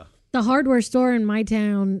 Yeah. The hardware store in my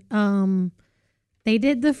town, they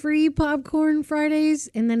did the free popcorn Fridays,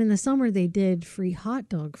 and then in the summer they did free hot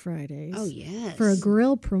dog Fridays. Oh, yes. For a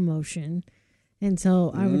grill promotion. And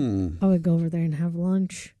so I would go over there and have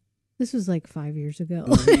lunch. This was like 5 years ago.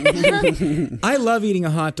 I love eating a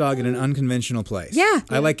hot dog in an unconventional place. Yeah.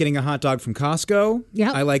 I like getting a hot dog from Costco.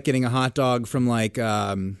 Yeah. I like getting a hot dog from like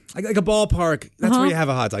a ballpark. That's where you have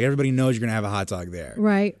a hot dog. Everybody knows you're going to have a hot dog there.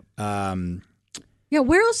 Right. Yeah,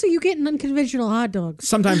 where else are you getting unconventional hot dogs?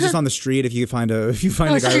 Sometimes just on the street if you find a guy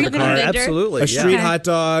street with a car. Absolutely. A street hot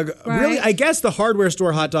dog. Right. Really, I guess the hardware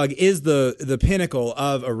store hot dog is the pinnacle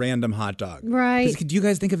of a random hot dog. Right. Do you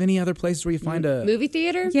guys think of any other places where you find a movie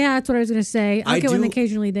theater? Yeah, that's what I was going to say. I'll get one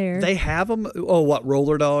occasionally there. They have them. Oh, what,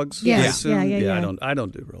 roller dogs? Yes. I assume? Yeah. I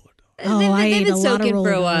don't do roller dogs. They've been a lot of soaking for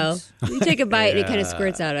a roller while. dogs. You take a bite and it kind of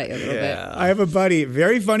squirts out at you a little bit. I have a buddy,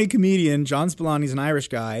 very funny comedian, John Spillani's an Irish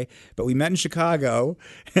guy, but we met in Chicago,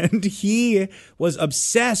 and he was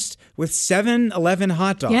obsessed with 7-Eleven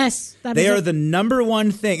hot dogs. Yes. They are the number one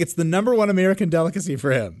thing. It's the number one American delicacy for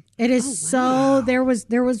him. It is there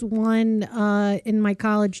was one in my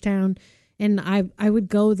college town, and I would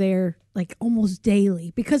go there like almost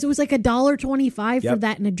daily because it was like $1.25 for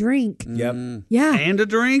that and a drink. Yep. Yeah. And a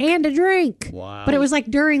drink? And a drink. Wow. But it was like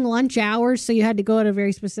during lunch hours, so you had to go at a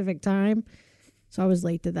very specific time. So I was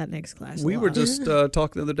late to that next class. We were just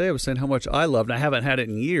talking the other day. I was saying how much I loved, and I haven't had it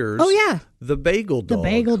in years. Oh, yeah. The bagel dog. The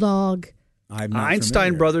bagel dog.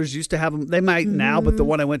 Einstein Brothers used to have them. They might now, but the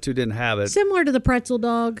one I went to didn't have it. Similar to the pretzel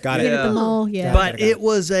dog. Got you it. get at the mall. Yeah. But it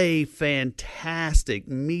was a fantastic,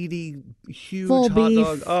 meaty, huge Full hot beef.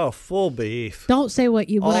 dog. Oh, full beef. Don't say what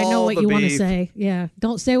I know All what the you want to beef. say. Yeah.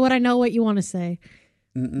 Don't say what I know what you want to say.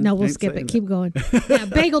 No, we'll ain't skip saying it. Keep going. Yeah,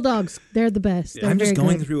 bagel dogs. They're the best. They're I'm just very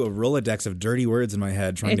going good. through a Rolodex of dirty words in my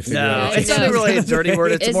head trying to figure No, out. it's not really a dirty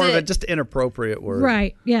word. It's Is more of a it? just inappropriate word.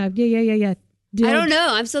 Right. Yeah. I don't know.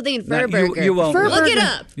 I'm still thinking fur burger. You won't. Look it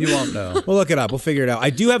up. You won't know. We'll look it up. We'll figure it out. I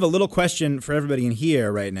do have a little question for everybody in here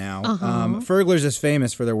right now. Furglars is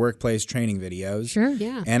famous for their workplace training videos. Sure.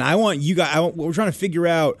 Yeah. And I want you guys. We're trying to figure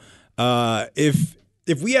out if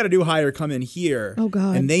we had a new hire come in here, Oh,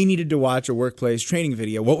 God. and they needed to watch a workplace training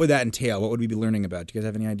video, what would that entail? What would we be learning about? Do you guys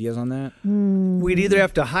have any ideas on that? We'd either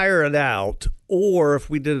have to hire it out, or if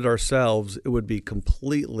we did it ourselves, it would be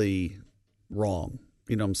completely wrong.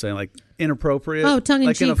 You know what I'm saying? Like inappropriate. Oh, tongue in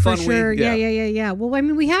like cheek in a for fun sure. week. Yeah. Well, I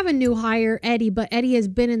mean, we have a new hire, Eddie, but Eddie has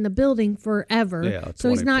been in the building forever. Yeah, so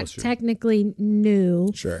he's 20 not plus years. technically new.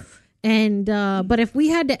 Sure. And but if we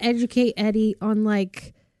had to educate Eddie on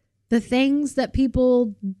like the things that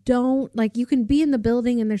people don't like, you can be in the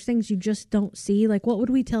building and there's things you just don't see. Like, what would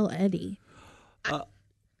we tell Eddie?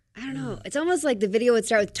 I don't know. It's almost like the video would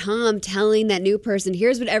start with Tom telling that new person,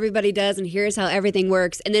 here's what everybody does and here's how everything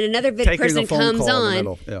works. And then another Taking person a phone comes call in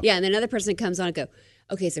the on. middle, yeah. And then another person comes on and go,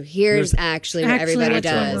 okay, so here's actually what actually everybody what's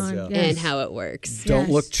going does on, and yes. how it works. Don't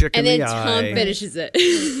look chick And in then the Tom eye. finishes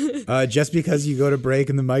it. Just because you go to break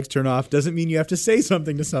and the mics turn off doesn't mean you have to say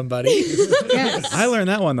something to somebody. Yes. I learned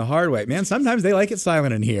that one the hard way. Man, sometimes they like it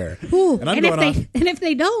silent in here. Ooh, And I'm going off. And if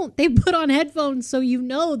they don't, they put on headphones so you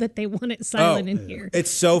know that they want it silent in here.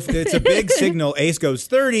 It's a big signal. Ace goes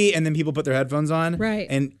 30, and then people put their headphones on. Right.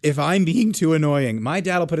 And if I'm being too annoying, my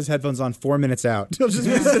dad will put his headphones on 4 minutes out. He'll just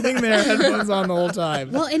be sitting there, headphones on the whole time.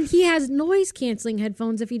 Well, and he has noise canceling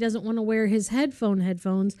headphones if he doesn't want to wear his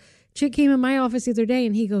headphones. Chick came in my office the other day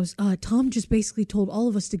and he goes, Tom just basically told all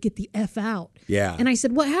of us to get the F out. Yeah. And I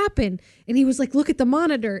said, what happened? And he was like, look at the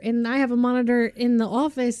monitor. And I have a monitor in the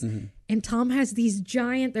office. And Tom has these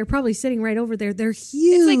giant, they're probably sitting right over there. They're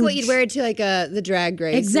huge. It's like what you'd wear to like the drag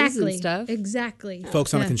races exactly. and stuff. Exactly.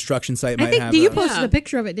 Folks on a construction site I might think, have you those. posted a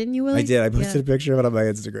picture of it, didn't you, Willie? I did. I posted a picture of it on my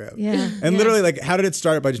Instagram. Yeah. And literally, like, how did it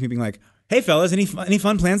start? By just me being like, hey, fellas, any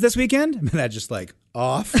fun plans this weekend? And that just, like,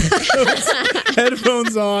 off.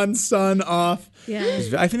 Headphones on, sun off. Yeah.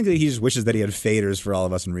 I think that he just wishes that he had faders for all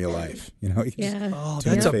of us in real life. You know? He just Oh,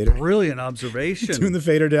 tune that's the a fader. brilliant observation. Tune the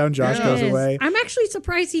fader down. Josh Yeah. goes It is. away. I'm actually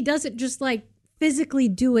surprised he doesn't just like physically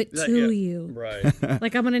do it to you. Right.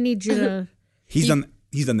 Like, I'm going to need you to. He's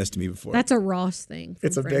done this to me before. That's a Ross thing.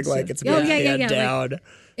 It's a big, like, it's a Oh, big hand Like, down.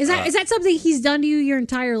 is that something he's done to you your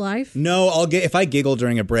entire life? No, if I giggle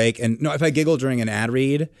during a break, if I giggle during an ad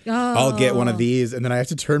read, I'll get one of these, and then I have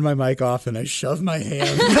to turn my mic off, and I shove my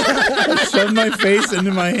hands, I shove my face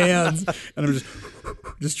into my hands, and I'm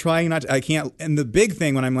just trying not to. I can't. And the big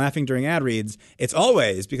thing when I'm laughing during ad reads, it's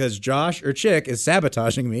always because Josh or Chick is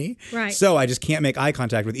sabotaging me. Right. So I just can't make eye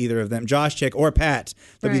contact with either of them, Josh, Chick, or Pat.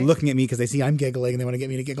 They'll be Right. looking at me because they see I'm giggling, and they want to get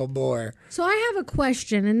me to giggle more. So I have a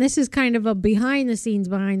question, and this is kind of a behind the scenes.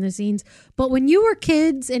 But when you were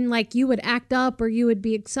kids and like you would act up or you would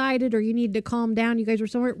be excited or you needed to calm down, you guys were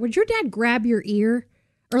somewhere, would your dad grab your ear?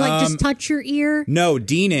 Or like just touch your ear? No,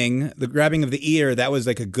 deaning, the grabbing of the ear, that was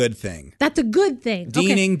like a good thing. That's a good thing.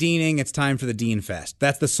 Deaning, it's time for the Dean Fest.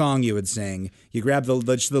 That's the song you would sing. You grab the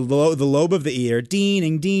lobe of the ear,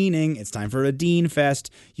 deaning, it's time for a Dean Fest.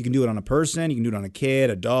 You can do it on a person, you can do it on a kid,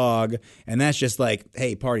 a dog, and that's just like,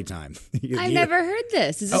 hey, party time. I've never heard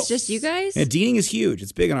this. Is this just you guys? Yeah, deaning is huge.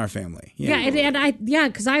 It's big in our family. Yeah,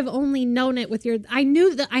 because I've only known it with I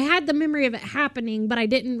knew that I had the memory of it happening, but I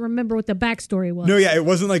didn't remember what the backstory was. No, yeah, it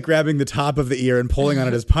wasn't like grabbing the top of the ear and pulling on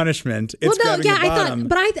it as punishment. It's grabbing the bottom.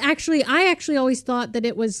 I actually always thought that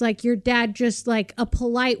it was like your dad just like a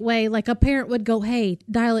polite way, like a parent would go, hey,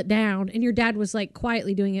 dial it down, and your dad was like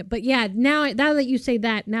quietly doing it. But yeah, now that you say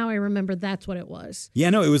that, now I remember that's what it was.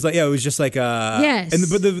 Yeah, no, it was just like yes.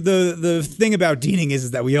 But the thing about deaning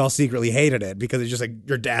is that we all secretly hated it because it's just like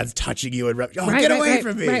your dad's touching you and get away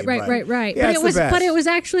from me. Right. Yeah, But it was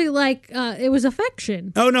actually like it was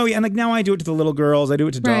affection. Oh no, yeah, and like now I do it to the little girls, I do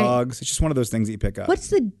it to dogs. It's just one of those things that you pick up. What's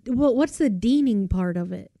the deaning part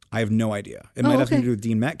of it? I have no idea. It might have something to do with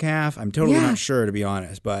Dean Metcalf. I'm totally not sure, to be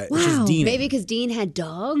honest, but it's just Dean. Maybe because Dean had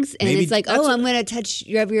dogs, and it's like, I'm going to touch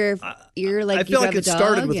your ear like I feel like it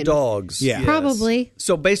started with dogs. Yeah. Probably.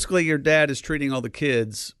 So basically, your dad is treating all the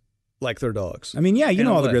kids like they're dogs. I mean, yeah, you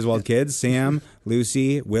know all the Griswold kids: Sam,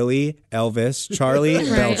 Lucy, Willie, Elvis, Charlie,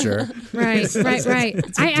 Belcher. Right.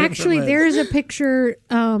 There is a picture.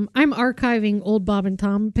 I'm archiving old Bob and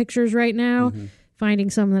Tom pictures right now. Finding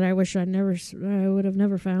some that I wish I would have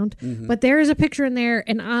never found. But there is a picture in there,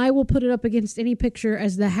 and I will put it up against any picture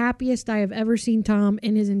as the happiest I have ever seen Tom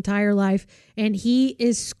in his entire life. And he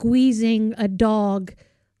is squeezing a dog,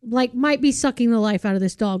 like might be sucking the life out of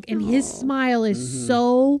this dog. And his smile is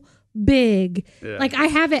so big. Yeah. Like I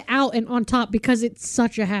have it out and on top because it's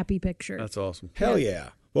such a happy picture. That's awesome. Hell yeah.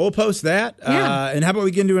 Well, we'll post that. Yeah. And how about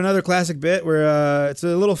we get into another classic bit where it's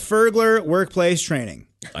a little Furglar workplace training.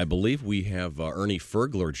 I believe we have Ernie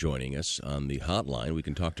Furglar joining us on the hotline. We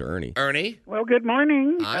can talk to Ernie. Ernie? Well, good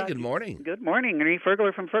morning. Hi, good morning. Good morning. Ernie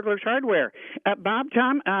Furglar from Furglar's Hardware. Bob,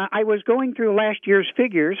 Tom, I was going through last year's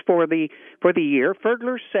figures for the year.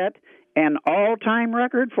 Furglar set an all-time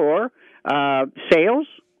record for sales,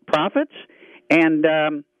 profits, and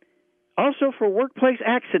also for workplace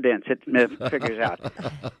accidents, it figures out.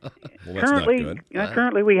 Well,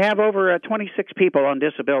 currently, we have over 26 people on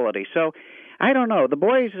disability. So, I don't know. The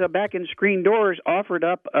boys back in Screen Doors offered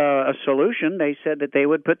up a solution. They said that they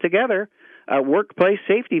would put together a workplace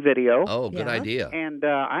safety video. Oh, good idea. And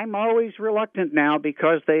I'm always reluctant now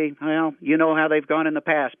because you know how they've gone in the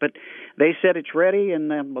past. But they said it's ready,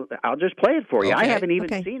 and I'll just play it for you. Okay. I haven't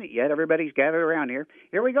even seen it yet. Everybody's gathered around here.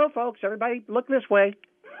 Here we go, folks. Everybody look this way.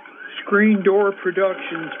 Screen Door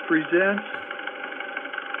Productions presents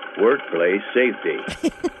Workplace Safety.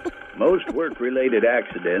 Most work-related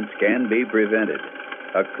accidents can be prevented.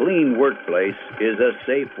 A clean workplace is a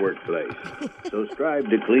safe workplace. So strive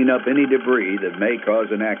to clean up any debris that may cause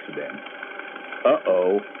an accident.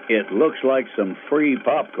 Uh-oh, it looks like some free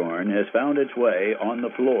popcorn has found its way on the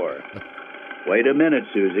floor. Wait a minute,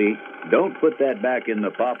 Susie. Don't put that back in the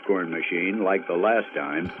popcorn machine like the last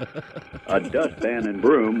time. A dustpan and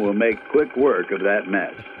broom will make quick work of that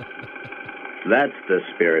mess. That's the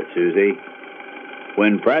spirit, Susie.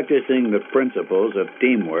 When practicing the principles of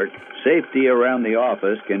teamwork, safety around the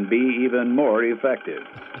office can be even more effective.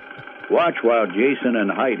 Watch while Jason and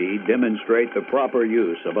Heidi demonstrate the proper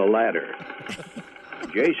use of a ladder.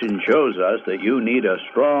 Jason shows us that you need a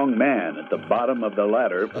strong man at the bottom of the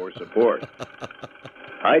ladder for support.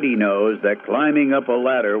 Heidi knows that climbing up a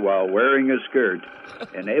ladder while wearing a skirt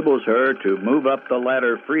enables her to move up the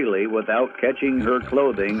ladder freely without catching her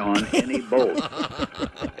clothing on any bolt.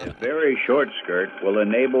 A very short skirt will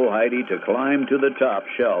enable Heidi to climb to the top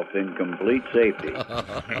shelf in complete safety.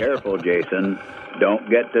 Careful, Jason. Don't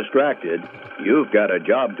get distracted. You've got a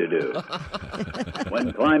job to do.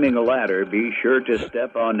 When climbing a ladder, be sure to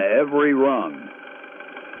step on every rung.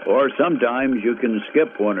 Or sometimes you can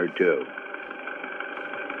skip one or two.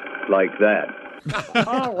 Like that.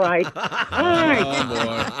 All right.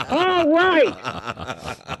 All right.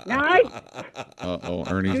 Now,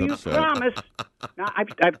 Ernie's do you upset. promise? Now,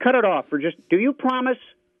 I've cut it off for just. Do you promise?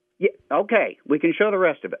 Yeah, okay, we can show the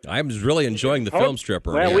rest of it. I'm really enjoying the film strip,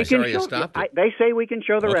 Ernie. Well, we can sorry you show. stopped it. They say we can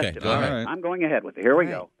show the Okay, rest of it. all right. I'm going ahead with it. Here we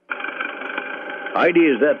go. Heidi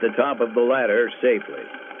is at the top of the ladder safely.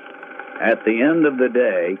 At the end of the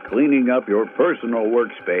day, cleaning up your personal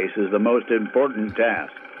workspace is the most important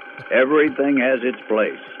task. Everything has its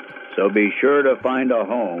place, so be sure to find a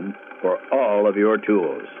home for all of your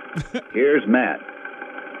tools. Here's Matt.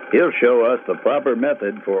 He'll show us the proper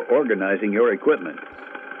method for organizing your equipment.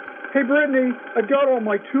 Hey, Brittany, I got all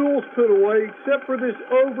my tools put away except for this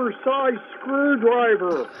oversized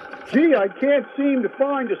screwdriver. Gee, I can't seem to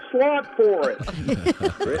find a slot for it.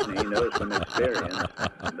 Brittany knows from experience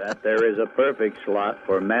that there is a perfect slot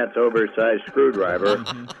for Matt's oversized screwdriver,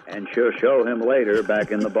 and she'll show him later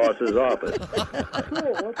back in the boss's office.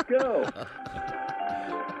 Cool, let's go.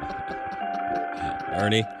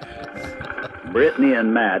 Ernie? Brittany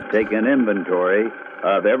and Matt take an inventory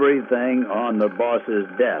of everything on the boss's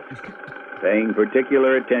desk, paying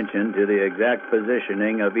particular attention to the exact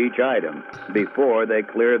positioning of each item before they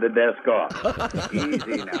clear the desk off.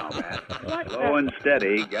 Easy now, Matt. Slow and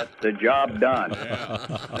steady gets the job done.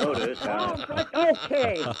 Notice how...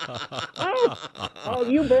 Okay. Oh,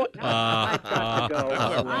 you boy. I've got to go.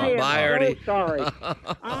 I am so sorry.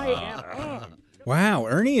 I am... Wow,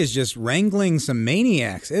 Ernie is just wrangling some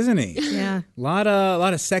maniacs, isn't he? Yeah. A lot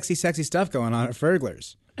of sexy stuff going on at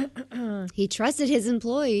Furglars. He trusted his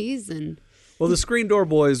employees and... Well, the screen door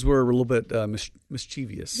boys were a little bit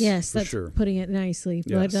mischievous. Yes, for that's sure. putting it nicely.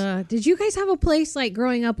 Yes. But did you guys have a place like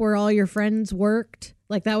growing up where all your friends worked?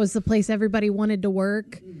 Like that was the place everybody wanted to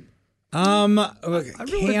work? Camp,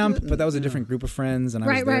 but that was a different group of friends, and I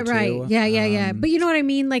was there too. Yeah. But you know what I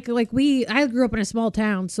mean? Like I grew up in a small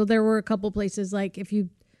town, so there were a couple places like if you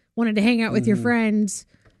wanted to hang out with your friends,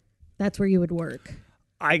 that's where you would work.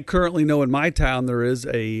 I currently know in my town there is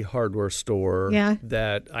a hardware store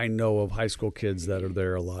that I know of high school kids that are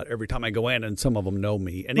there a lot. Every time I go in, and some of them know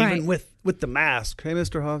me. And even with the mask, hey,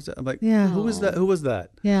 Mr. Hofstad, I'm like, who was that? Who was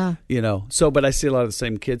that? Yeah. You know, but I see a lot of the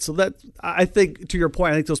same kids. So that, I think, to your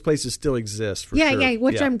point, I think those places still exist for sure. Yeah,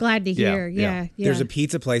 which I'm glad to hear. Yeah. There's a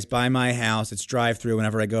pizza place by my house. It's drive-through.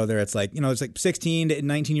 Whenever I go there, it's like, it's like 16 to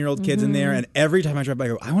 19-year-old kids in there. And every time I drive by, I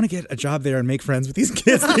go, I want to get a job there and make friends with these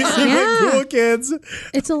kids. These seem like cool kids.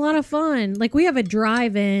 It's a lot of fun. Like we have a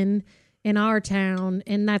drive-in in our town,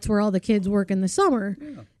 and that's where all the kids work in the summer.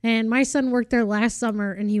 Yeah. And my son worked there last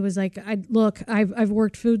summer, and he was like, I've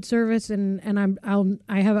worked food service, and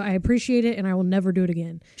I appreciate it, and I will never do it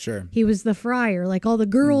again." Sure. He was the fryer. Like all the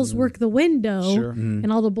girls work the window,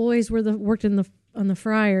 and all the boys worked on the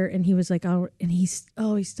fryer, and he was like, he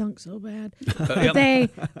stunk so bad.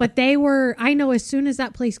 But they were, I know as soon as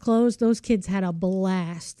that place closed, those kids had a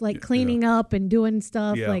blast, like cleaning up and doing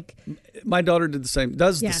stuff. Yeah. Like my daughter the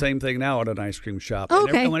same thing now at an ice cream shop. Oh,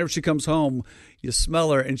 okay. And whenever she comes home, you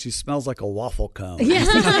smell her, and she smells like a waffle cone. Yeah.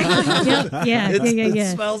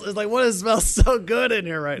 It smells. It's like, what? It smells so good in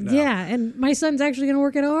here right now. Yeah, and my son's actually going to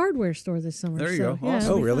work at a hardware store this summer. There you go. Yeah,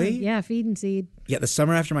 awesome. Oh, really? Fun. Yeah, Feed and Seed. Yeah, the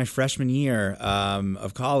summer after my freshman year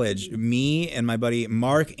of college, me and my buddy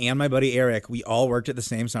Mark and my buddy Eric, we all worked at the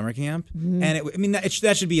same summer camp. Mm-hmm. And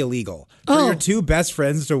that should be illegal. For your two best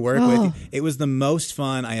friends to work with, it was the most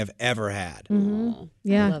fun I have ever had. Mm-hmm.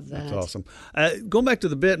 Yeah. I love that. That's awesome. Going back to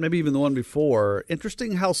the bit, maybe even the one before,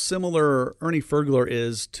 interesting how similar Ernie Furglar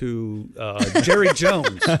is to Jerry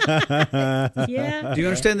Jones. Yeah. Do you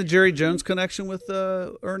understand the Jerry Jones connection with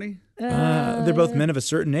Ernie? They're both men of a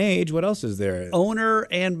certain age. What else is there? Owner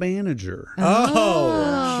and manager.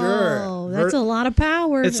 Oh, sure. That's a lot of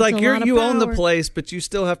power. It's like you own the place, but you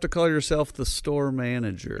still have to call yourself the store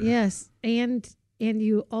manager. Yes, and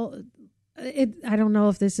you all. I don't know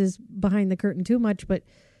if this is behind the curtain too much, but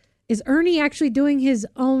is Ernie actually doing his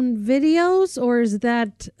own videos, or is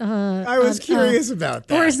that? I was curious about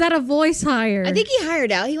that. Or is that a voice hire? I think he hired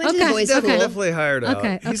out. He went to the voice school. Definitely hired out.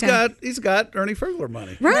 Okay. He's got Ernie Furglar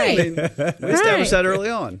money. Right. I mean, we established that early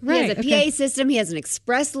on. He has a PA system. He has an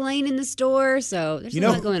express lane in the store. So there's a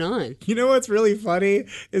lot going on. You know what's really funny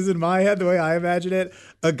is in my head, the way I imagine it,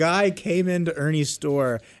 a guy came into Ernie's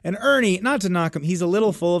store, and Ernie, not to knock him, he's a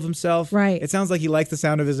little full of himself. Right. It sounds like he likes the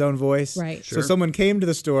sound of his own voice. Right. So someone came to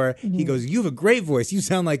the store. Mm-hmm. He goes, "You have a great voice. You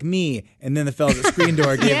sound like me." And then the fellow at the screen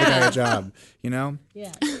door gave the guy a job. You know?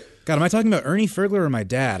 Yeah. God, am I talking about Ernie Furglar or my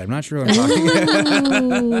dad? I'm not sure what I'm talking about.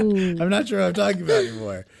 I'm not sure what I'm talking about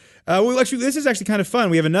anymore. This is actually kind of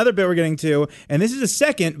fun. We have another bit we're getting to, and this is a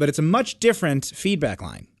second, but it's a much different feedback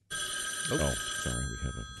line. Oh, sorry, we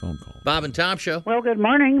have a phone call. Bob and Tom Show. Well, good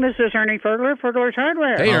morning. This is Ernie Furglar, Furglar's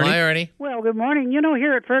Hardware. Hey, Ernie. Hi, Ernie. Well, good morning. You know,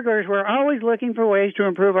 here at Furglar's, we're always looking for ways to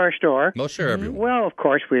improve our store. Well, sure, everyone. Well, of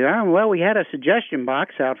course we are. Well, we had a suggestion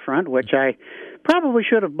box out front, which I probably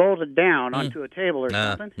should have bolted down onto a table or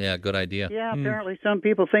something. Yeah, good idea. Yeah, apparently some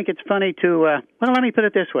people think it's funny to, let me put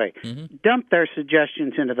it this way, dump their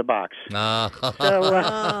suggestions into the box. Ouch.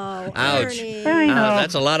 I know.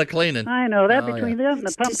 That's a lot of cleaning. I know. That between them and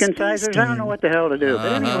the pumpkin sizers, I don't know what the hell to do.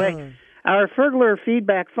 But anyway, our Furglar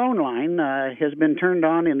feedback phone line has been turned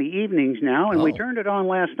on in the evenings now, and we turned it on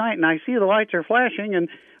last night, and I see the lights are flashing, and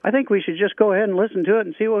I think we should just go ahead and listen to it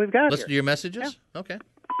and see what we've got Listen to your messages? Yeah. Okay.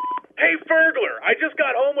 Hey, Furglar, I just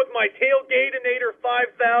got home with my Tailgatinator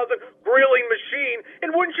 5000 grilling machine, and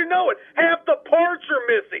wouldn't you know it, half the parts are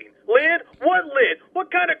missing. Lid? What lid? What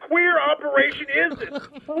kind of queer operation is this?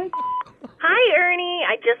 Hi, Ernie.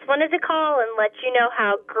 I just wanted to call and let you know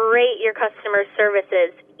how great your customer service is,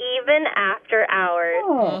 even after hours.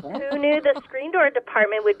 Who knew the screen door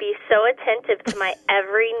department would be so attentive to my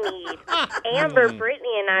every need? Amber,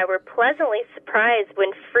 Brittany, and I were pleasantly surprised when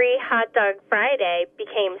Free Hot Dog Friday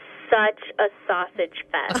became such a sausage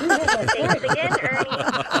fest. Thanks again, Ernie.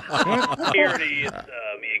 Hey, Ernie, it's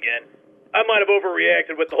me again. I might have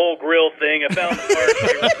overreacted with the whole grill thing. I found the parts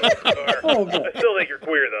for your car. I still think you're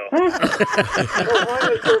queer, though.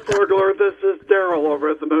 Hi, Mr. Furglar. This is Daryl over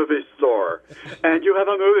at the movie store. And you have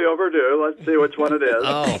a movie overdue. Let's see which one it is.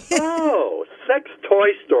 Oh, Sex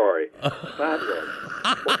Toy Story. Fabulous.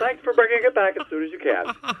 Well, thanks for bringing it back as soon as you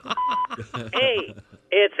can. Hey,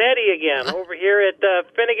 it's Eddie again, over here at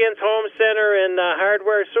Finnegan's Home Center and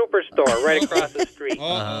Hardware Superstore right across the street.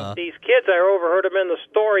 These kids, I overheard them in the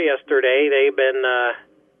store yesterday. They've been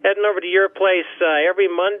heading over to your place every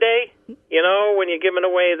Monday. You know, when you're giving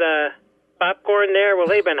away the popcorn there. Well,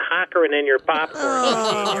 they've been hockering in your popcorn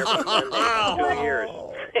every Monday for 2 years.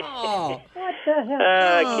 What the hell?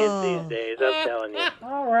 Kids these days, I'm telling you.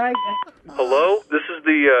 All right. Hello? This is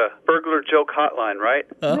the burglar joke hotline, right?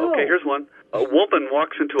 No. Okay, here's one. A woman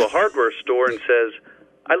walks into a hardware store and says,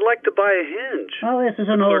 I'd like to buy a hinge. Oh, this is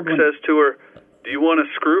an The old clerk one. says to her, do you want a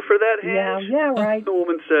screw for that hinge? Yeah, right. The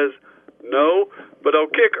woman says, no, but I'll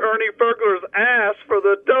kick Ernie Furglar's ass for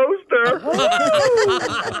the toaster.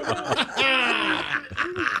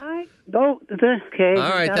 Okay. All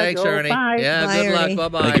right, thanks, Ernie. Bye. Yeah, Bye, good Ernie.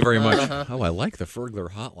 luck. Bye-bye. Thank you very much. Oh, I like the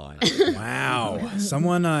Furglar hotline. Wow.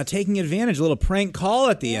 Someone taking advantage, a little prank call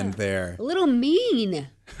at the end there. A little mean.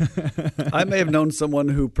 I may have known someone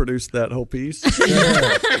who produced that whole piece.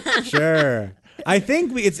 Sure. I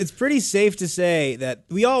think it's pretty safe to say that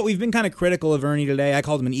we've been kind of critical of Ernie today. I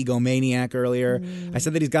called him an egomaniac earlier. I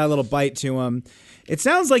said that he's got a little bite to him. It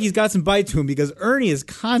sounds like he's got some bite to him because Ernie is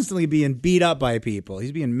constantly being beat up by people.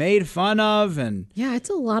 He's being made fun of, and yeah, it's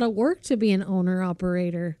a lot of work to be an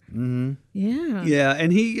owner-operator. Mm-hmm. Yeah. Yeah,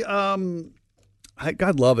 and he,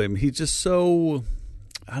 God love him. He's just so,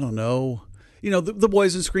 I don't know. You know, the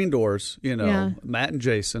boys in Screen Doors, you know, Yeah. Matt and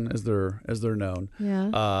Jason, as they're known. Yeah.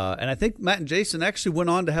 And I think Matt and Jason actually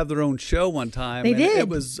went on to have their own show one time. They and did. It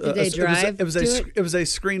was, Did they drive it was a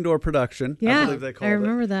Screen Door production. Yeah, I believe they called I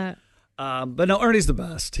remember that. But no, Ernie's the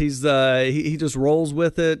best. He's he just rolls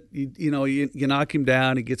with it. You knock him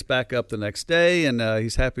down, he gets back up the next day, and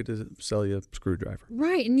he's happy to sell you a screwdriver.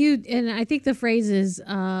 Right, and I think the phrase is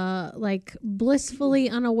like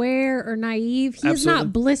blissfully unaware or naive. He is Absolutely.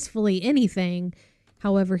 not blissfully anything.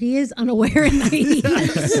 However, he is unaware and naive.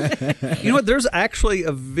 You know what? There's actually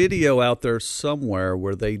a video out there somewhere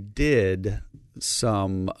where they did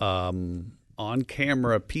some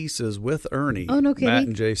on-camera pieces with Ernie. Oh, no kidding. Matt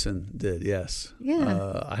and Jason did, yes.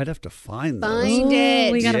 Yeah. I'd have to find those. Find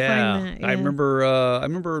it. We gotta Yeah. find that. Yeah. I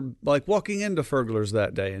remember like walking into Furglar's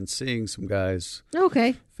that day and seeing some guys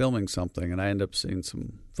Okay. filming something, and I end up seeing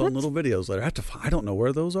some fun little videos later. I don't know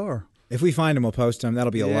where those are. if we find him, we'll post him.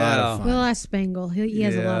 That'll be a lot of fun. We'll ask Spangle. He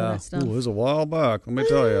has a lot of that stuff. Ooh, it was a while back, let me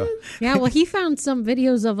tell you. Yeah, well, he found some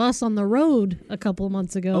videos of us on the road a couple of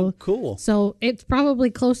months ago. Oh, cool. So it's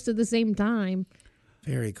probably close to the same time.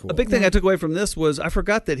 Very cool. A big thing I took away from this was I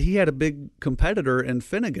forgot that he had a big competitor in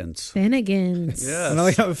Finnegan's. Finnegan's. Yes. And I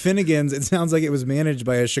like how Finnegan's, it sounds like it was managed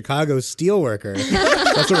by a Chicago steelworker.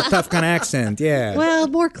 That sort of tough kind of accent, yeah. Well,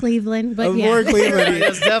 more Cleveland, but yeah. More Cleveland.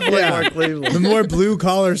 Yes, definitely more Cleveland. The more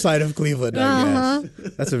blue-collar side of Cleveland, I Uh-huh.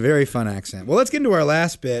 guess. That's a very fun accent. Well, let's get into our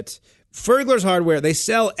last bit. Furglar's Hardware, they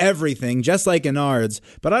sell everything, just like Menards,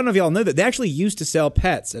 but I don't know if y'all know that they actually used to sell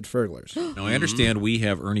pets at Furglar's. Now, I understand we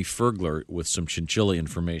have Ernie Furglar with some chinchilla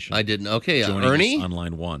information. I didn't. Okay, Joining Ernie? us On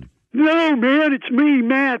line one. No, man, it's me,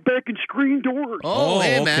 Matt, back in Screen Doors. Oh,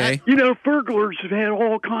 hey, Matt. Okay. You know, Furglars have had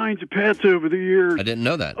all kinds of pets over the years. I didn't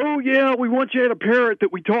know that. Oh, yeah, we once had a parrot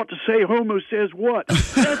that we taught to say homo says what.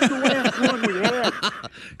 That's the last one we had.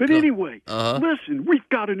 But anyway, listen, we've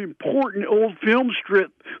got an important old film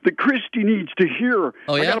strip that Christy needs to hear.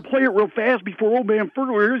 Oh, yeah? I got to play it real fast before old man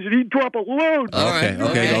Furglar hears it. He'd drop a load. Okay.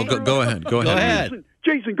 Go ahead. Go ahead.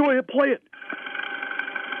 Jason, go ahead, play it.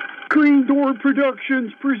 Screen Door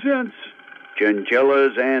Productions presents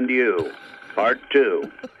Chinchillas and You, Part 2,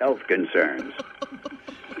 Health Concerns.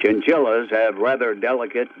 Chinchillas have rather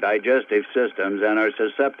delicate digestive systems and are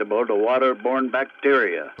susceptible to waterborne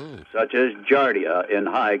bacteria, such as Giardia in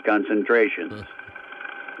high concentrations.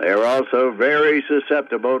 They are also very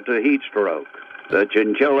susceptible to heat stroke. The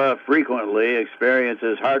chinchilla frequently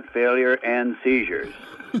experiences heart failure and seizures.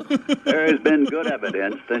 There has been good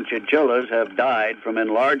evidence that chinchillas have died from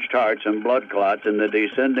enlarged hearts and blood clots in the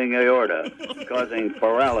descending aorta, causing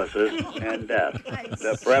paralysis and death.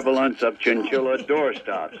 The prevalence of chinchilla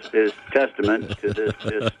doorstops is testament to this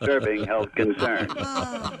disturbing health concern.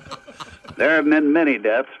 There have been many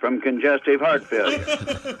deaths from congestive heart failure.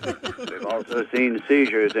 We've also seen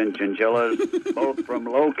seizures in chinchillas, both from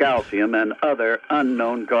low calcium and other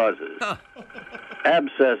unknown causes.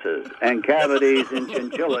 Abscesses and cavities in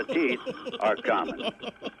chinchilla teeth are common.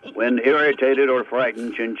 When irritated or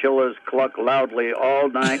frightened, chinchillas cluck loudly all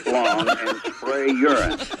night long and spray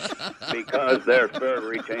urine. Because their fur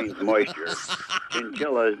retains moisture,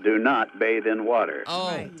 chinchillas do not bathe in water.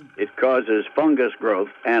 It causes fungus growth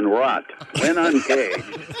and rot. When uncaged,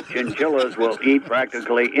 chinchillas will eat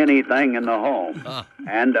practically anything in the home,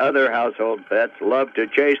 and other household pets love to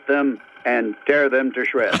chase them and tear them to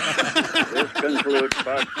shreds. This concludes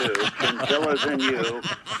part 2, Chinchillas and You,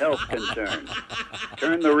 Health Concerns.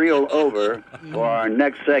 Turn the reel over for our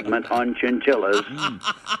next segment on chinchillas,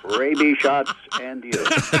 rabies shots and you.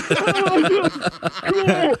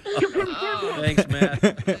 Thanks,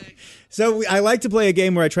 Matt. So I like to play a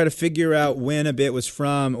game where I try to figure out when a bit was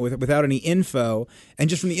from without any info. And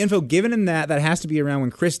just from the info given in that has to be around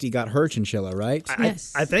when Christy got her chinchilla, right?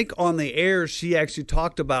 Yes. I think on the air she actually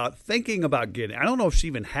talked about thinking about getting it. I don't know if she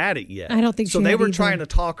even had it yet. I don't think so. She they had were either. trying to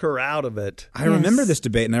talk her out of it. I remember this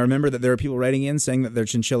debate, and I remember that there were people writing in saying that their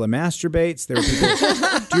chinchilla masturbates. There were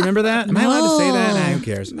people. Do you remember that? Am I allowed to say that? Nah, who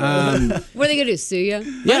cares? What are they going to do, sue you?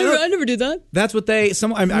 Yeah, I never do that. That's what they.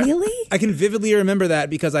 Really? I can vividly remember that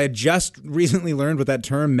because I had just recently learned what that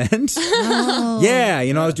term meant. Oh. Yeah,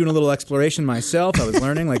 I was doing a little exploration myself. I was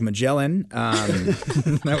learning like Magellan.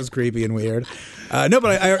 That was creepy and weird. No,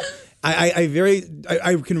 but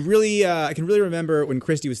I can really remember when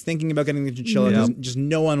Christy was thinking about getting the chinchilla. Yeah. Just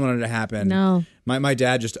no one wanted it to happen. No. My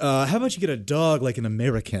dad just, how about you get a dog like an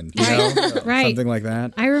American? You Right. know? Right. Something like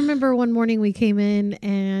that. I remember one morning we came in,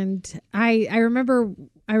 and I remember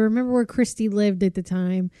where Christy lived at the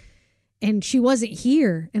time, and she wasn't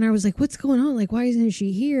here. And I was like, what's going on? Like, why isn't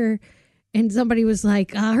she here? And somebody was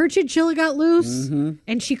like, her chinchilla got loose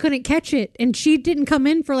and she couldn't catch it. And she didn't come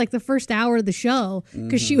in for like the first hour of the show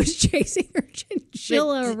because she was chasing her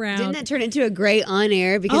chinchilla around. Didn't that turn into a great on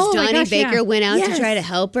air because Donnie Baker went out to try to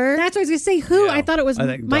help her? That's what I was going to say. Who? Yeah. I thought it was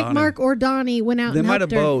Mike, Donnie. Mark, or Donnie went out They and might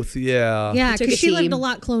helped have her. both, yeah. Yeah, Took a because she lived team. a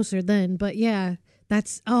lot closer then. But yeah,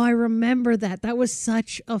 I remember that. That was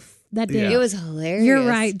such that day. Yeah. It was hilarious. You're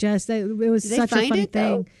right, Jess. It was Did they such a find funny it,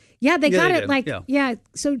 though? thing. Yeah, they got they it. did.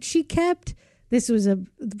 So she kept. This was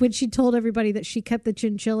when she told everybody that she kept the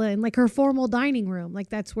chinchilla in like her formal dining room. Like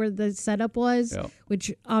that's where the setup was,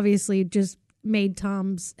 which obviously just made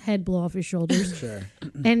Tom's head blow off his shoulders. Sure.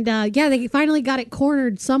 And they finally got it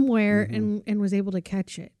cornered somewhere and was able to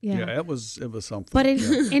catch it. Yeah, it was something. But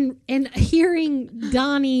in hearing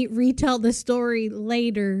Donnie retell the story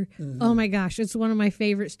later, oh my gosh, it's one of my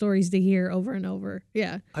favorite stories to hear over and over.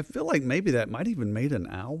 Yeah. I feel like maybe that might even made an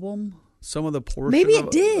album. Some of the portion Maybe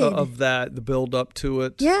it did. of that, the build up to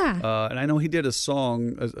it. Yeah. And I know he did a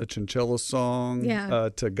song, a chinchilla song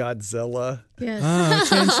to Godzilla. Yes.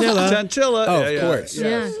 Chinchilla. Chinchilla. Oh, Yeah, of yeah, course.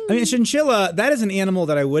 yes. I mean, chinchilla, that is an animal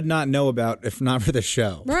that I would not know about if not for the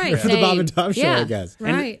show. Right. Or for the Bob and Same. Tom show, Yeah. I guess.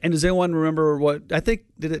 Right. And does anyone remember what, I think,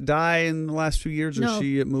 did it die in the last few years or No.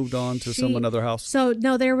 she moved on to another house? So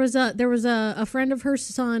no, there was a friend of her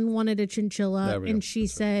son wanted a chinchilla, There we go. and she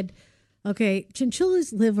said, okay,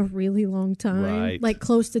 chinchillas live a really long time, Right. like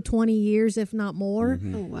close to 20 years, if not more.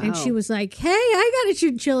 Oh, wow. And she was like, hey, I got a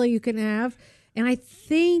chinchilla you can have. And I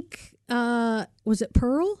think, was it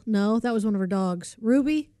Pearl? No, that was one of her dogs.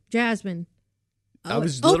 Ruby? Jasmine? I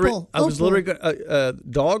was Opal. literally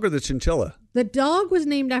dog or the chinchilla? The dog was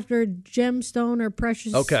named after a gemstone or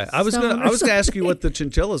precious Okay, I was stone gonna or ask you something. what the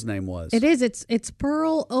chinchilla's name was. It is. It's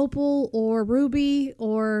Pearl, Opal, or Ruby,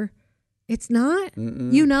 or it's not.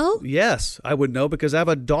 You know? Yes, I would know because I have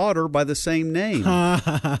a daughter by the same name.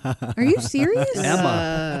 Are you serious?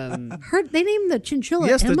 Emma. They named the chinchilla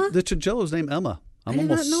Yes, Emma. the chinchilla's named Emma. I'm I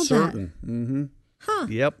did almost not know certain. Mm-hmm. Huh?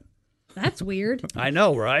 Yep. That's weird. I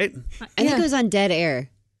know, right? I think it was on Dead Air.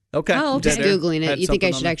 Okay. Oh, okay. Just Dead Air Googling had it. You think I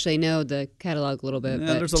something should on actually know the catalog a little bit. Yeah,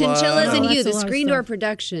 but there's a lot. Chinchillas and That's You, a the lot of Screen stuff. Door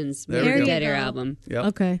Productions. There Made we a go. Dead Air go. album. Yep.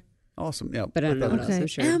 Okay. Awesome. Yep. But I don't know what else. Okay. I'm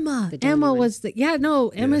sure. Emma. the Donnie Emma one. was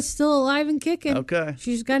Emma's still alive and kicking. Okay.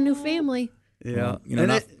 She's got a new family. Yeah. You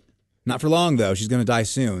know, Not for long, though. She's going to die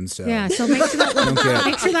soon. So yeah, so make sure that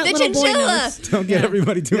little boy knows. Don't get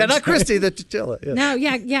everybody too not Christy, the chinchilla. Yeah. No,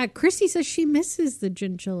 yeah. Christy says she misses the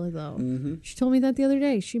chinchilla, though. Mm-hmm. She told me that the other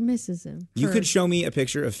day. She misses him. You could show me a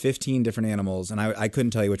picture of 15 different animals, and I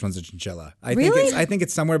couldn't tell you which one's a chinchilla. I think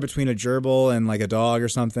it's somewhere between a gerbil and like a dog or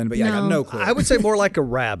something, but I got no clue. I would say more like a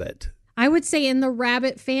rabbit. I would say in the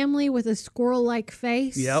rabbit family with a squirrel-like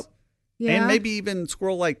face. Yep. Yeah. And maybe even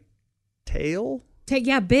squirrel-like tail.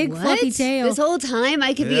 Big fluffy tail. This whole time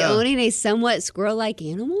I could be owning a somewhat squirrel-like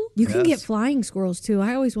animal? You can get flying squirrels, too.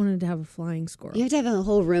 I always wanted to have a flying squirrel. You have to have a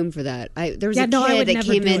whole room for that. There was a kid that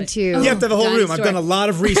came into... You have to have a whole room. I've done a lot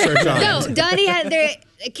of research on it. No, Donnie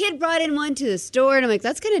a kid brought in one to the store, and I'm like,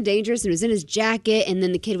 that's kind of dangerous, and it was in his jacket, and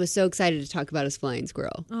then the kid was so excited to talk about his flying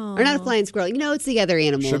squirrel. Aww. Or not a flying squirrel. It's the other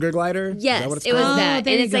animal. Sugar glider? Yes, it was that.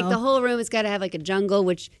 And it's like the whole room has got to have like a jungle,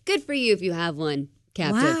 which good for you if you have one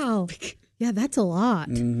captive. Wow. Yeah, that's a lot.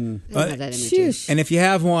 Mm-hmm. I don't have that imagery. And if you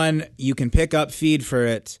have one, you can pick up feed for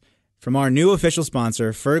it from our new official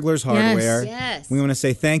sponsor, Furglar's Hardware. Yes. We want to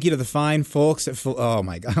say thank you to the fine folks at oh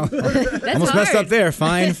my God. That's almost messed up there.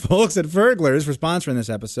 Fine folks at Furglar's for sponsoring this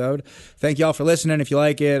episode. Thank you all for listening. If you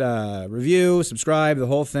like it, review, subscribe, the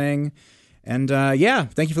whole thing. And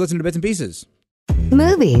thank you for listening to Bits and Pieces.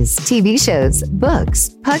 Movies, TV shows, books,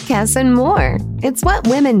 podcasts, and more. It's what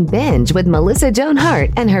women binge with Melissa Joan Hart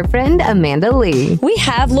and her friend Amanda Lee. We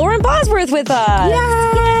have Lauren Bosworth with us.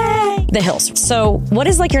 Yay! The Hills. So what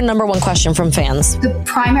is like your number one question from fans? The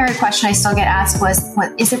primary question I still get asked was,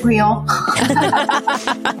 "What is it real?"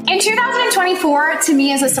 In 2024, to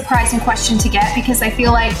me, is a surprising question to get because I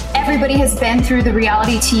feel like everybody has been through the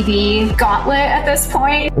reality TV gauntlet at this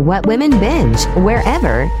point. What women binge,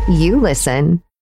 wherever you listen.